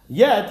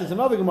 Yet, there's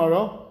another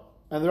Gemara,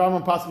 and the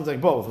Rambam paskins like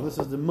both. And this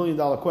is the $1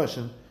 million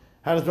question.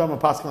 How does the Rambam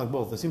paskin like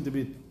both? They seem to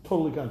be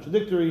totally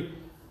contradictory.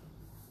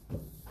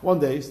 One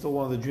day, still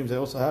one of the dreams I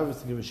also have is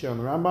to give a share on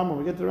the Rambam. When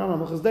we get to the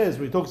Rambam, Hilchos Deis,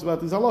 where he talks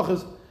about these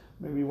halachas,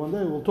 maybe one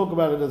day we'll talk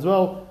about it as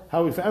well.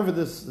 How we forever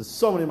this. There's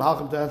so many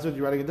mahalchim to answer.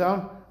 You writing it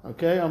down?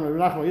 Okay, I'm going to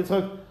Rav Nachman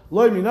Yitzchak.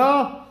 Loi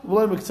mina,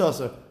 v'loi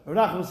miktsasa.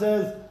 Rav Nachman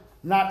says,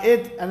 not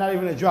it, and not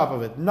even a drop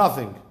of it.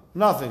 Nothing.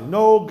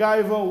 No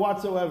gaiva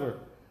whatsoever.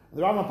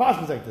 The Rambam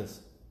paskins like this.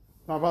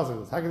 How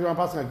can the Rambam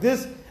pass like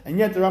this, and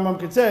yet the Rambam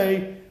could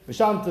say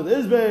V'sham to the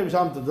izbei,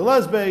 V'sham to the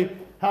lesbei?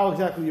 How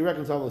exactly do you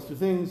reconcile those two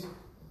things?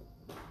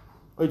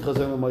 Why did Rav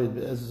Nachman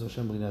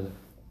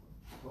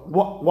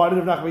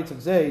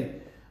Yitzchak say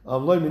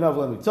Loi minav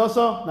lo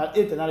miktsasa? Not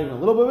it, and not even a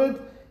little bit of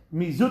it.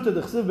 Mizuta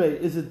dechsivei.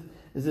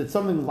 Is it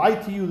something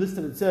light to you?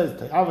 Listen, it says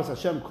Ta'avas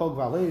Hashem kol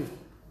gvalev.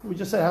 We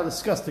just said how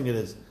disgusting it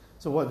is.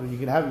 So what? You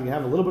can have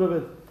a little bit of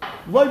it.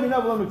 Loi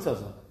minav lo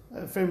miktsasa.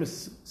 A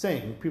famous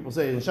saying people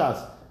say in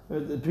Shas.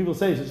 People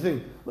say such a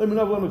thing.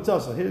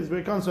 Here's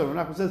very conservative.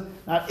 Nachman says,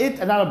 not it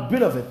and not a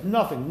bit of it.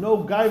 Nothing.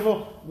 No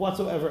gaiva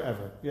whatsoever,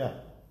 ever. Yeah.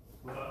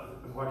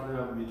 Why can't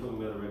I be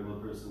talking about a regular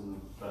person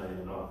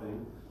saying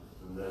nothing?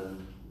 And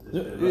then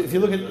if you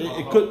look at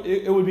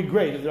it would be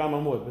great if the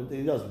Rambam would, but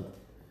he doesn't.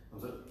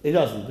 He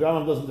doesn't. The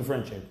Rambam doesn't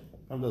differentiate.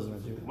 The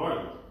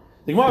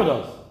Gemara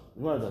does. The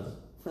Gemara does.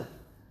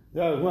 The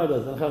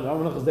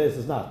Rambam Hilchos Deis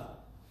does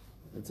not.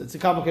 It's a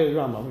complicated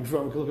Rambam. We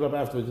can look it up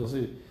afterwards. You'll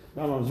see.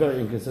 The Rambam is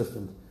very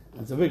inconsistent.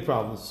 And it's a big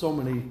problem. There's so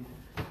many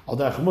al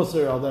derech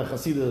Musar, al derech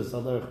Hasidus,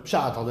 al derech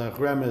Pshat, al derech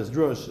Remes,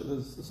 Drush.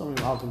 There's so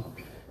many halachim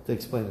to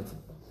explain it.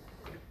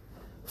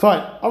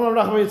 Fine. Amar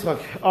Nachman Yitzchak.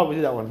 Oh, we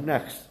did that one.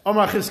 Next.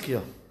 Amar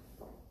Chizkiah.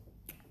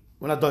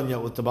 We're not done yet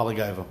with the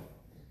Balagaiva.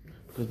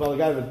 Because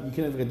Balagaiva, you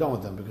can't even get done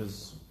with them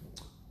because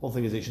the whole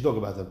thing is they should talk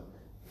about them.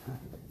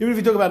 Even if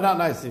you talk about not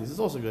nice things, it's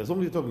also good. As long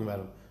as you're talking about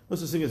them. No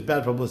such thing as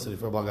bad publicity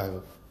for a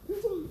Balagaiva.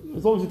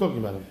 As long as you're talking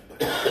about them.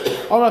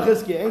 Amar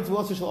Chizkiah. Ein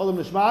tefillah shel adam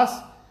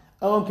nishmas.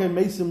 A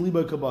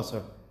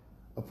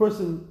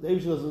person, the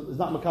Eibush is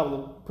not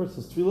makabel a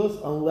person's tefillas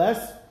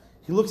unless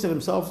he looks at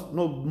himself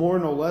no more,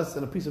 no less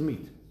than a piece of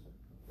meat.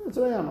 That's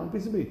what I am. I'm a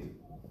piece of meat.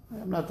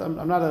 I'm not a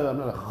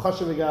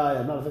chashav guy.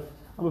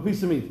 I'm a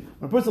piece of meat.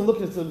 When a person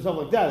looks at himself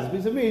like that as a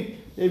piece of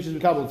meat, the Eibush is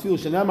makabel tefillah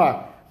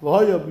shenemar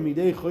v'haya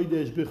b'midei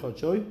chodesh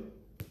b'chadshoy,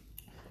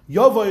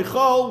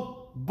 yavaychal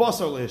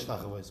basar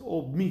le'ishtachavos.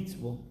 All meat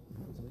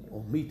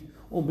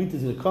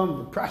is going to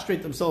come,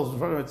 prostrate themselves in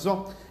front of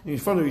Yisroel, in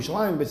front of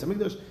Yisrael, Beis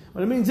Hamikdash.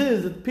 What it means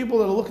is that people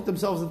that look at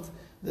themselves,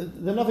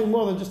 they're nothing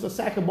more than just a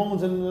sack of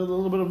bones and a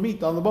little bit of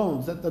meat on the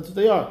bones. That's what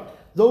they are.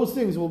 Those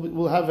things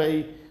will have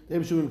a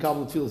Ebshu in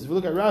Kabbalah Tfilis. If you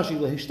look at Rashi,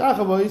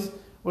 lehishtachavos,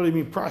 what do you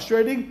mean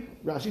prostrating?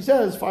 Rashi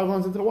says 5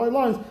 lines into the white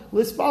lines.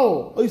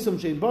 Lispalo oisam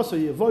shein basar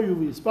yevoyu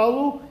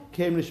v'yispalu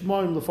came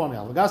nishmarim lefani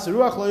al v'gasei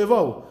ruach lo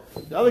yevo.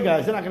 The other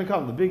guys, they're not going to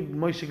come. The big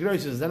Moshe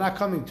Grosses, they're not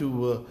coming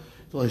to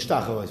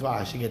lehishtachavos. Wow,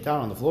 I should get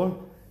down on the floor.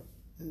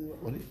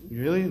 What,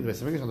 really? The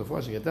best on the floor,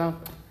 I should get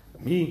down.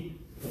 Me,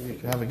 you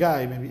can have a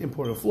guy maybe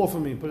import a floor for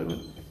me. Put it in.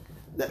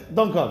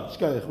 Don't come.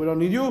 We don't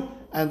need you.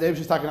 And the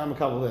Ebshu is talking on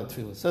Kabbalah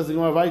Tfilis. Says the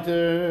Gemara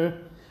weiter.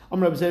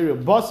 Rabbi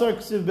Zeriah, basar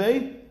ksiv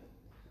bei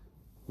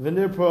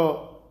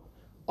v'nirpa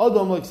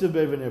adam like ksiv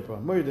bei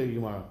v'nirpa. Moed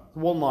Gemara.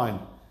 One line.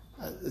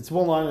 It's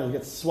one line and it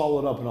gets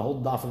swallowed up in a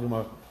whole daf of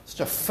Gemara. It's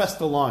such a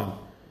festa line.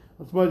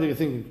 That's more the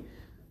thing.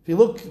 If you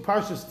look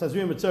Parshas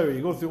Tazria Mitzari,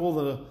 you go through all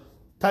the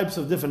types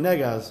of different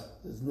negas.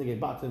 There's negay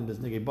batim, there's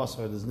negay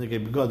basar, there's negay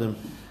begadim,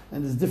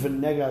 and there's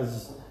different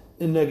negas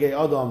in negay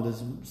adam.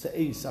 There's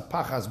se'is,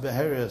 apachas,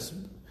 beheres,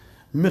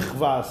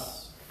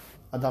 michvas,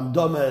 adam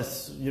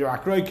domes,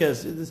 yirak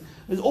roikes.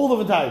 There's all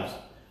different types.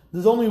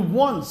 There's only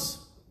once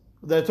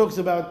that it talks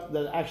about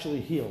that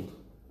actually healed.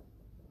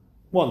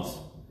 Once.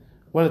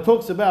 When it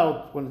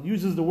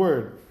uses the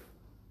word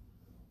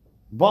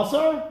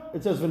basar,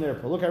 it says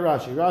v'nirpa. Look at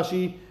Rashi.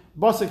 Rashi,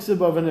 basar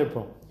ksiba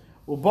v'nirpa.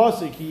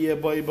 Ubasar ki yeh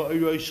ba'i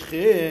ba'irosh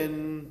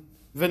chin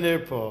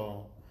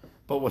v'nirpa.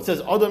 But what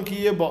says adam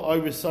ki yeh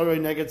ba'i b'saroi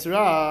neget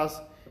ras,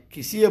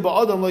 ki siyeh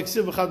ba'adam like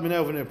ksiv b'chad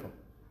mineo v'nirpa.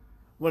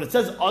 When it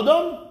says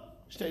adam,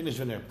 shtei nish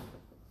v'nirpa.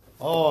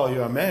 Oh,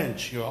 you're a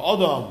mensch, you're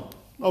adam.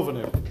 No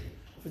v'nirpa.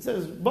 If it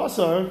says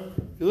basar,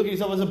 if you look at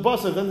yourself as a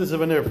basar, then there's a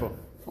v'nirpa.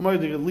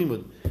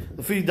 Limud.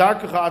 Lefi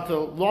darkecha ata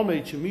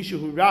lomed shemishu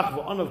hu rach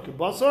v'anav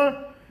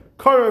kebasar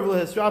karev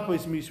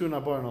lehesrapos misur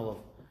nabar nalav.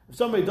 If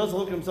somebody doesn't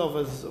look at himself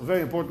as a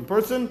very important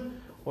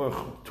person or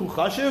too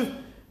chashiv,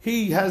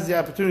 he has the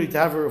opportunity to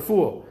have a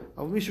refuah.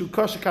 Mishu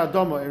kashaka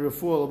adama and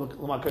refuah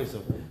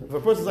l'makaisav. If a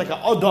person's like an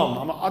adam,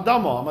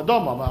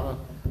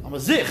 I'm a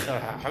zich,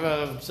 I'm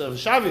a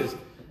shaviz,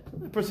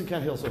 the person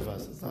can't heal so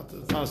fast. It's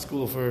not a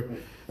school for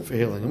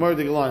healing. I'm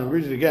already line.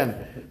 Read it again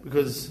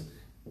because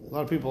a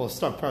lot of people are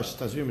stuck Parshas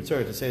Tazria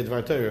Mitzari to say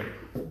Dvar Torah.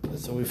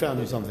 So we found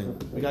you something.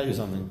 We got you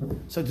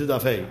something. Send to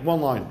Daf Hey.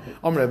 One line.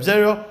 Amr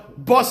Abzera,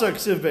 basar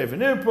ksiv bei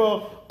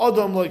v'nirpa,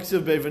 adam like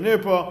ksiv bei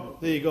v'nirpa.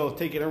 There you go.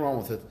 Take it and run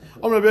with it.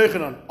 Amr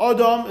Bechanan.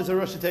 Adam is a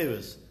Rosh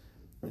Tevis.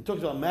 He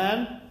talks about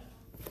man.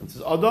 It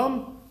says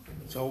Adam.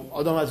 So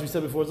Adam, as we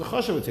said before, is a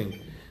chashav thing.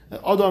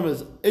 Adam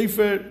is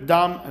Efer,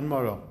 Dam, and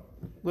Mara.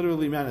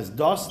 Literally, man is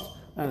dust,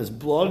 man is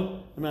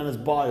blood, and man is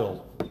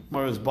bile.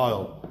 Mara is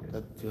bile.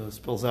 That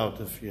spills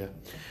out if yeah.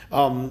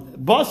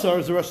 Basar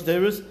is the Rosh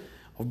Tevis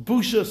of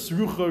Busha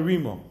Srucha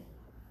Rima.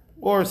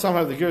 Or some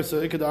have the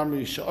Gersa Ikad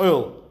Amri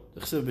Sha'ol,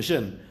 the Chsiv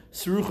B'Shin.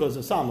 Srucha is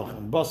a Samach,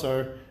 and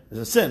Basar is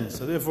a sin.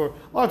 So therefore,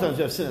 a lot of times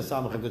you have sin and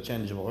Samach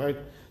interchangeable, right?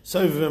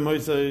 Sovim,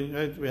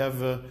 right? We have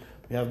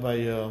by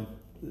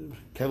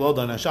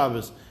Keloda and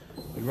Shabbos,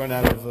 we run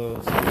out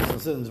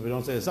of sins. We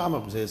don't say a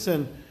Samach, we say a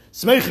sin.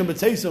 Smeichim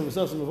B'Teisim,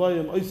 V'Sassim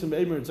Avayim, Oisim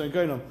B'Eimer, Tzan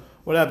Koinam.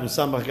 What happens?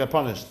 Samach got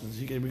punished.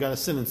 We got a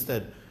sin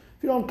instead.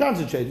 If you don't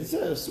concentrate, it's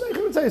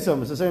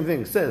the same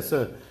thing.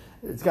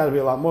 It's got to be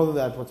a lot more than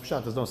that. What's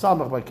Pshat? There's no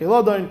Samach by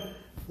Kelodain.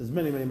 There's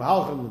many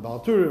Mahalchim,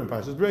 Balaturim, and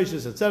Parshas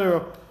Bereishis,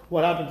 etc.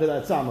 What happened to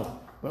that Samach?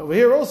 But over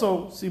here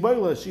also,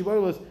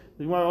 Shiboilas.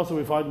 The Gemara also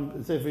we find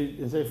in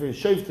Sefer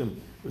Shoftim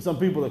with some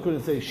people that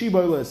couldn't say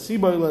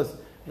Shiboilas.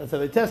 That's how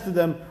they tested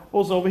them.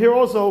 Also over here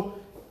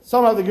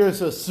somehow the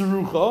Gersa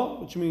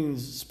Serucha, which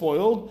means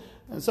spoiled,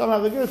 and somehow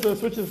the Gersa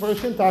switches for a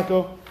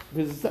Shintako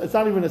because it's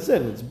not even a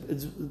sin.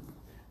 It's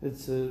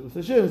with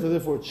the shin, so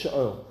therefore it's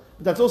sha'ol.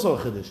 But that's also a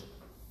chiddush.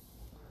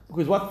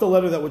 Because what's the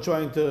letter that we're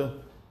trying to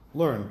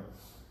learn?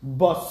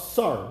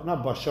 Basar,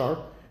 not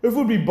bashar. If it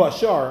would be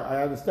bashar,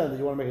 I understand that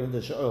you want to make it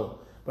into sha'ol.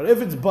 But if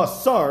it's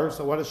basar,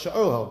 so what does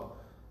sha'ol help?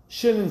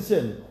 Shin and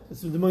sin.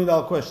 This is the $1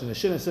 million question. Is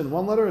shin and sin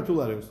one letter or 2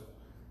 letters?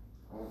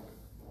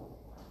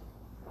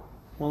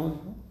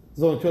 Well,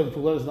 there's only 2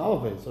 letters in the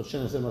alphabet, so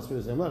shin and sin must be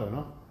the same letter,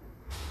 no?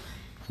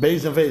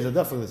 Beis and Vez are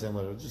definitely the same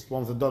letter. Just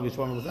one with a dog, each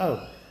one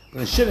without.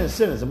 When shin and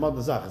sin is a mad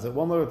nazach, is it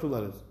 1 letter or 2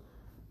 letters?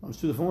 No,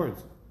 it's 2 different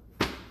words.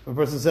 If a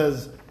person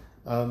says,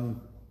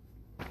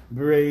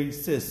 berei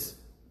sis,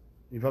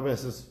 he probably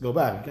has to go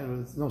back.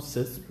 It's no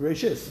sis, berei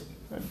shis.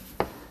 Right?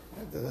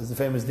 As the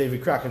famous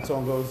David Crockett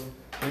song goes,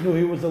 they knew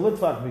he was a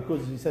litvak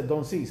because he said,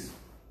 don't cease.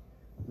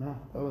 No,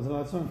 that wasn't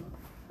that song.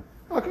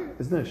 Okay,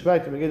 it's nish.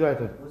 Right, we get right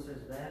there. Musa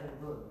is bad or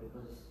good?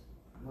 Because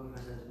one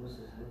person says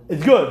Musa is good.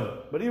 It's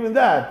good, but even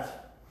that,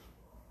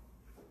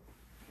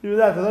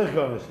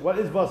 what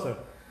is basar?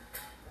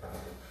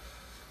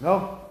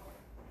 No?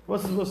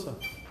 What's his Musa?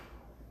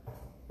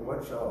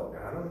 What show?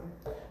 Got him?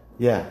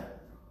 Yeah.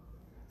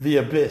 The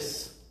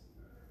abyss.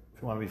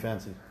 If you want to be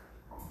fancy.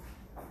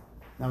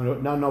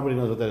 Now nobody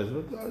knows what that is.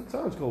 But it's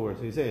how it's called word.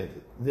 So you say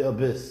it. The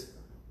abyss.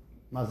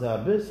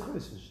 Mazah abyss.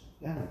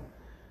 Yeah.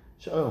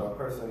 So a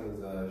person is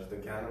the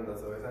canon.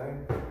 That's what we're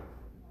saying.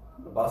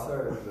 The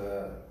basar is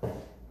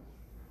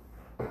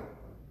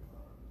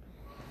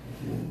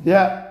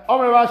Yeah.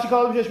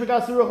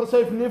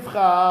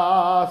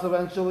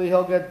 Eventually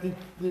he'll get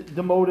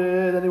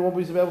demoted and he won't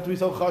be able to be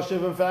so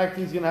chashiv. In fact,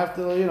 he's going to have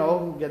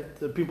to, get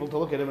the people to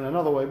look at him in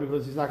another way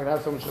because he's not going to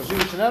have so much chashiv.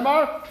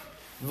 Shenemar,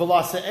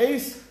 v'lasa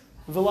eis,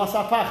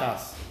 v'lasa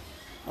pachas.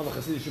 Other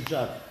Hasidic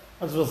Shabbat.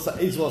 That's v'lasa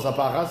eis, v'lasa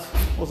pachas.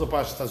 Also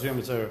Pashas Tazvim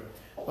Mitzvah.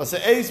 V'lasa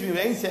eis means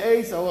ein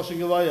se'eis, Allah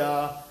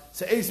Shengilaya.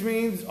 Se'eis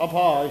means up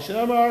high.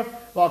 Shenemar,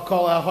 v'al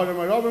ha'harim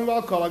ha'robim,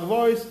 v'al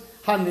ha'gvois.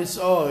 Hanis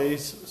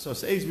ois, so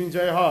seis means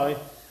very high.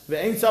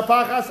 Ve'ein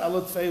sapachas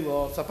alot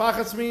feilo.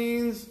 Sapachas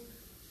means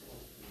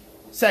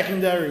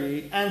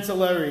secondary,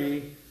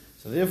 ancillary.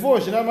 So therefore,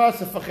 shenamar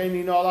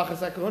sefacheni no alachas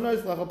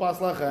akahunos lachal pas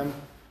lachem.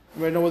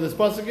 You might know what this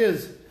pasuk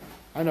is.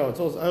 I know. I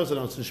also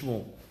know it's in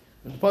Shmuel.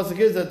 But the pasuk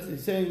is that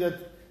he's saying that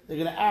they're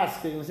going to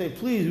ask. They're going to say,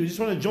 "Please, we just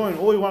want to join.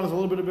 All we want is a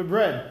little bit of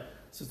bread."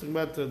 It's just talking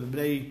about the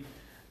bnei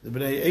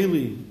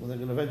Eli when they're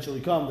going to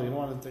eventually come. They're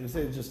going to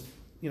say, "Just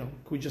can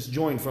we just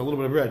join for a little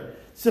bit of bread?"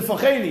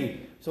 Sefacheni.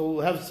 So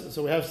we have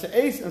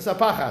se'es and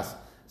sapachas.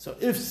 So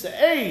if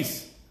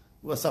se'es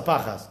was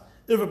sapachas,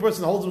 if a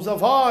person holds himself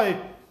high,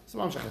 it's a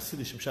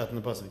Hasidic Pshat in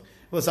the pasuk.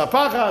 With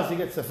sapachas, he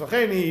gets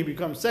sefacheni. He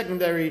becomes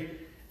secondary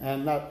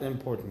and not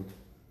important.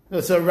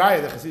 It's a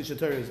raya. The Hasidic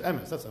Torah is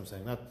emes. That's what I'm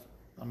saying. Not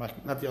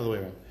the other way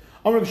around.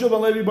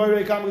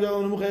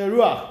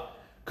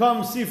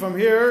 Come see from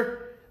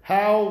here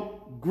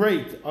how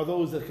great are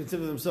those that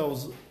consider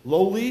themselves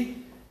lowly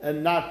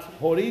and not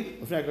haughty.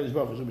 When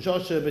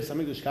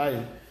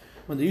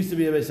there used to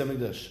be a Beis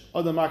Hamikdash,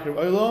 Adam Makriv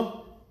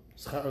Oilo,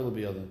 Schar Oilo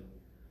B'Yadin.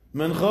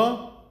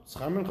 Mincha,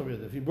 Schar Mincha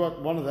B'Yadin. If he brought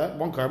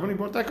one carbon, he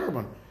brought that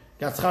carbon.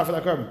 Got schar for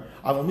that carbon.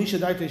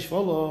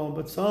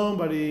 But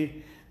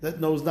somebody that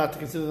knows not to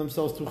consider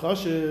themselves too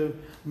chashiv,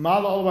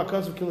 Mala Olav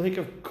HaKasav Kil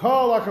Hikav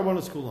Kol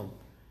HaKarbonos Kulam.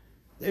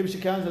 The Eibush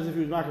counts as if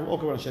he was Makriv All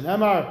Karbonos.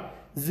 Shenemar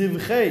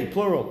Zivchei,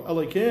 plural,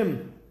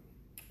 Elokim,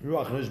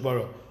 Ruach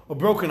Nishbara. A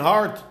broken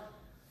heart.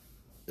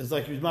 It's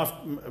like he was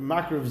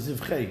makriv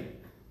zivchei,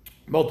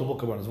 multiple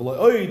kabbanas.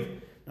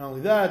 Not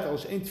only that,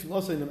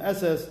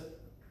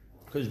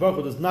 because Baruch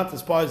Hu does not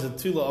despise the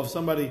tefillah of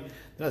somebody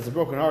that has a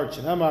broken heart.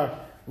 Shenamar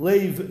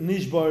leiv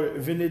nishbar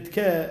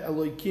v'nitke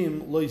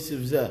eloikim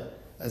loisiv zeh.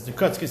 As the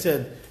Kutzke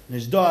said,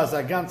 nishda az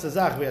a ganze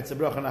zach v'yatz a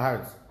broken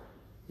heart.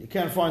 You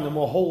can't find a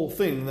more whole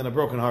thing than a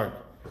broken heart.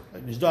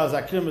 Nishda az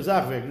a krim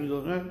zach v'yagru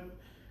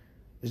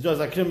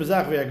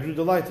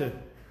the lighter.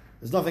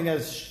 There's nothing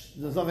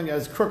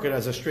as crooked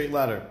as a straight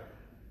ladder.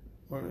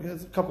 Or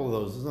there's a couple of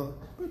those.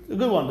 A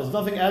good one. There's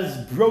nothing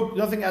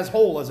as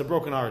whole as a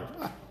broken heart.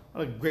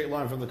 What a great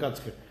line from the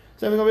Kutzke.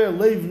 Same thing over here.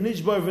 Leiv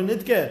nishbar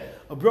v'nitke.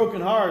 A broken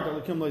heart.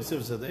 The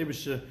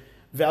Eibush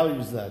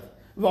values that.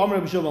 We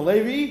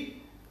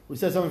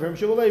said something from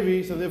Shmuel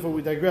Levi, so therefore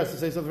we digress to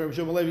say something from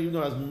Shmuel Levi, even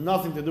though it has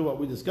nothing to do with what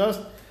we discussed.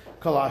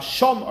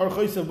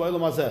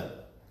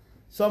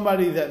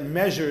 Somebody that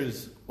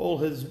measures all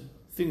his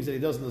things that he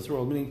does in this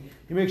world, meaning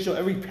he makes sure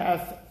every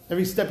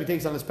step he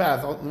takes on his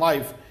path in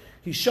life,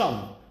 he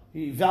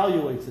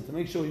evaluates it to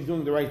make sure he's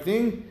doing the right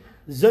thing.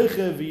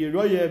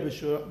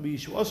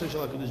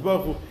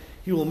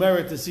 He will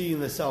merit to see in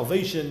the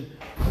salvation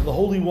of the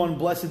Holy One,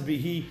 blessed be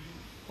He.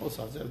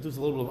 Also, there's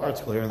a little bit of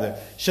article here and there.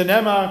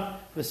 Shenema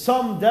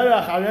v'sam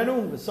derech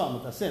arenu v'sam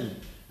with asin,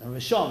 and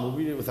v'sham we'll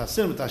read it with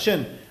asin with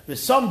ashin.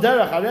 V'sam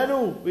derech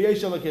arenu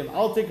v'yesh alakim.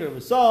 I'll take it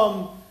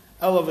v'sam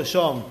ela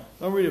v'sham.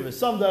 Don't read it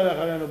v'sam derech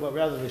arenu, but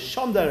rather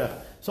v'sham derech.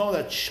 Someone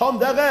that sham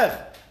derech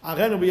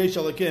arenu v'yesh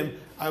alakim.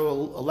 I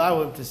will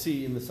allow him to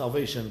see in the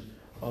salvation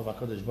of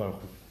HaKadosh Baruch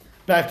Hu.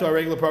 Back to our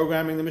regular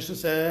programming, the Mishnah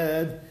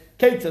said,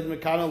 Ketzad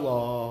Mekana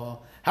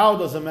law. How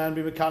does a man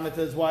be Mekana to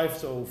his wife?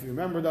 So if you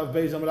remember that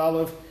Beis Amud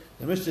Aleph,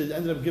 the Mishnah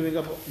ended up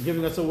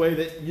giving us a way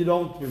that you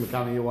don't be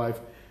Mekana your wife.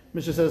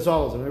 Mishnah says as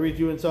follows. I'm going to read to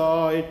you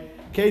inside.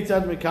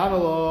 Ketzad Mekana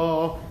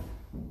law.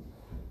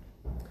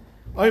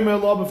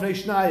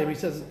 He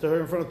says to her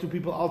in front of two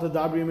people, Alta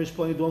Dabri and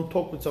Mishplan, don't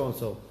talk with so and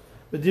so.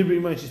 But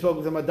Dibri, when she spoke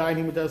with him, so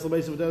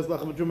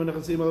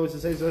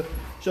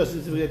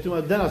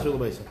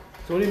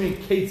what do you mean,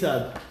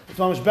 Ketzad? It's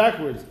almost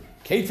backwards.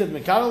 Ketzad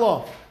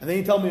Mekana, and then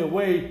you tell me a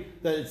way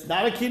that it's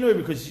not a kinui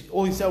because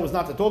all he said was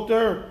not to talk to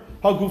her.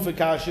 Hagufa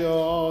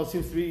Kasha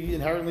seems to be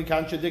inherently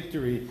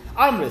contradictory.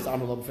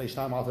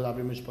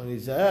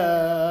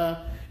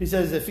 He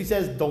says, if he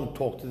says, don't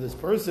talk to this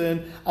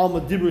person,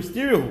 Alma Dibra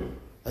Stiru.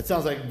 That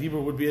sounds like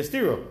Dibra would be a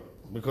Stiru.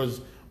 Because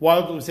why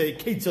would we say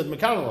Ketzad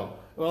Mekana?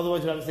 Or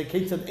otherwise, you have to say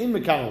Ketzad in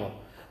Mekana.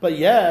 But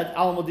yet,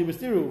 but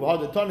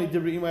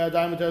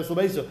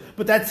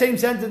that same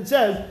sentence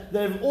says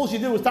that if all she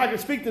did was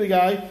speak to the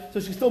guy, so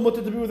she's still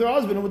mutter to be with her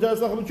husband,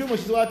 and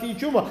she's allowed to eat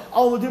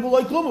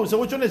truma. So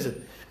which one is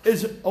it?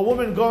 Is a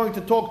woman going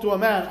to talk to a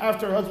man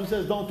after her husband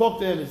says don't talk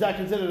to him? Is that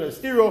considered a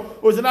stiro,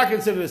 or is it not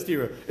considered a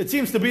stiro? It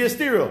seems to be a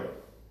stiro.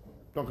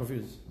 Don't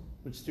confuse.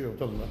 Which stira we're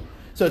talking about?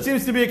 So it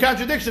seems to be a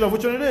contradiction of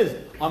which one it is.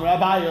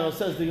 Rabbi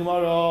says the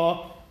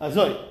Gemara,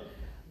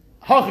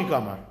 Hachi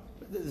Kamar.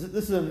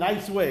 This is a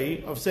nice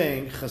way of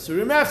saying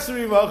Chasurim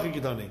Echsurim Hachi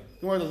Kitani.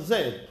 The Gemara doesn't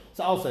say it,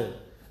 so I'll say it.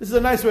 This is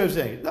a nice way of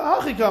saying it. The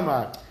Hachi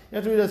Kamar. You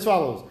have to read it as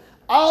follows: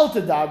 Al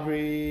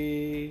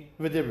Tadabri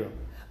V'Dibro,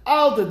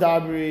 Al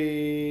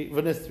Tadabri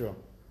V'Nistro.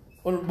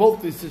 On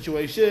both these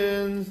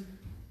situations,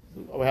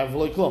 we have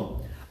V'Loi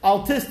Klum.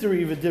 Al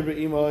Tisteri V'Dibra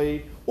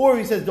Imoi, or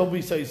he says don't be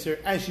Seiser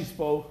as she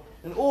spoke.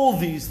 In all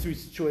these three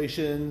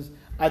situations,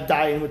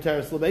 Adai and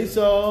Muteres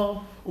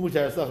Lebeso,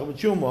 Umuteres Lacha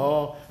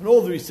B'Chuma. In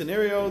all these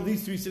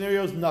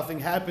scenarios, nothing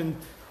happened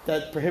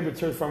that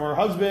prohibits her from her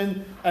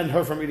husband and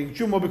her from eating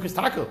chuma because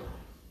taka.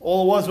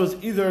 All it was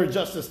either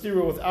just a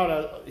stira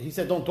without he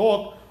said don't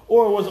talk,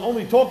 or it was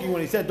only talking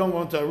when he said don't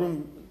go into a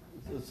room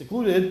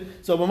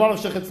secluded. So b'manav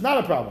shech it's not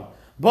a problem.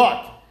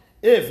 But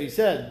if he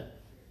said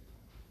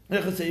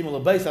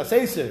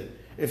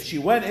if she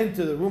went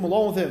into the room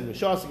alone with him, then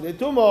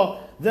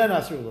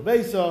asur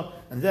lebeisa,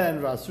 and then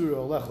asur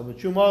olecha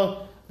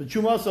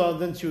b'chuma, so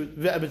then she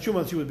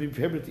would be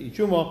prohibited to eat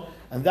chuma,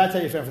 and that's how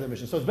you fend for the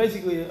mission. So it's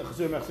basically a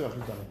chasur mechsur.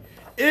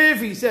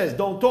 If he says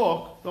don't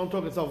talk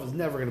itself is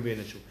never going to be an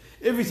issue.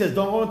 If he says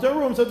don't go into a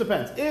room, so it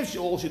depends. If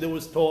all she did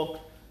was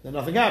talk, then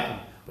nothing happened.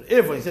 But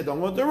if when he said don't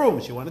go into a room,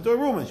 she went into a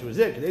room and she was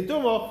there, then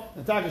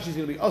taka she's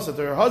going to be usher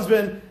to her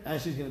husband,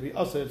 and she's going to be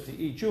usher to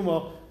eat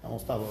chuma, and we'll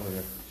stop over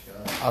here.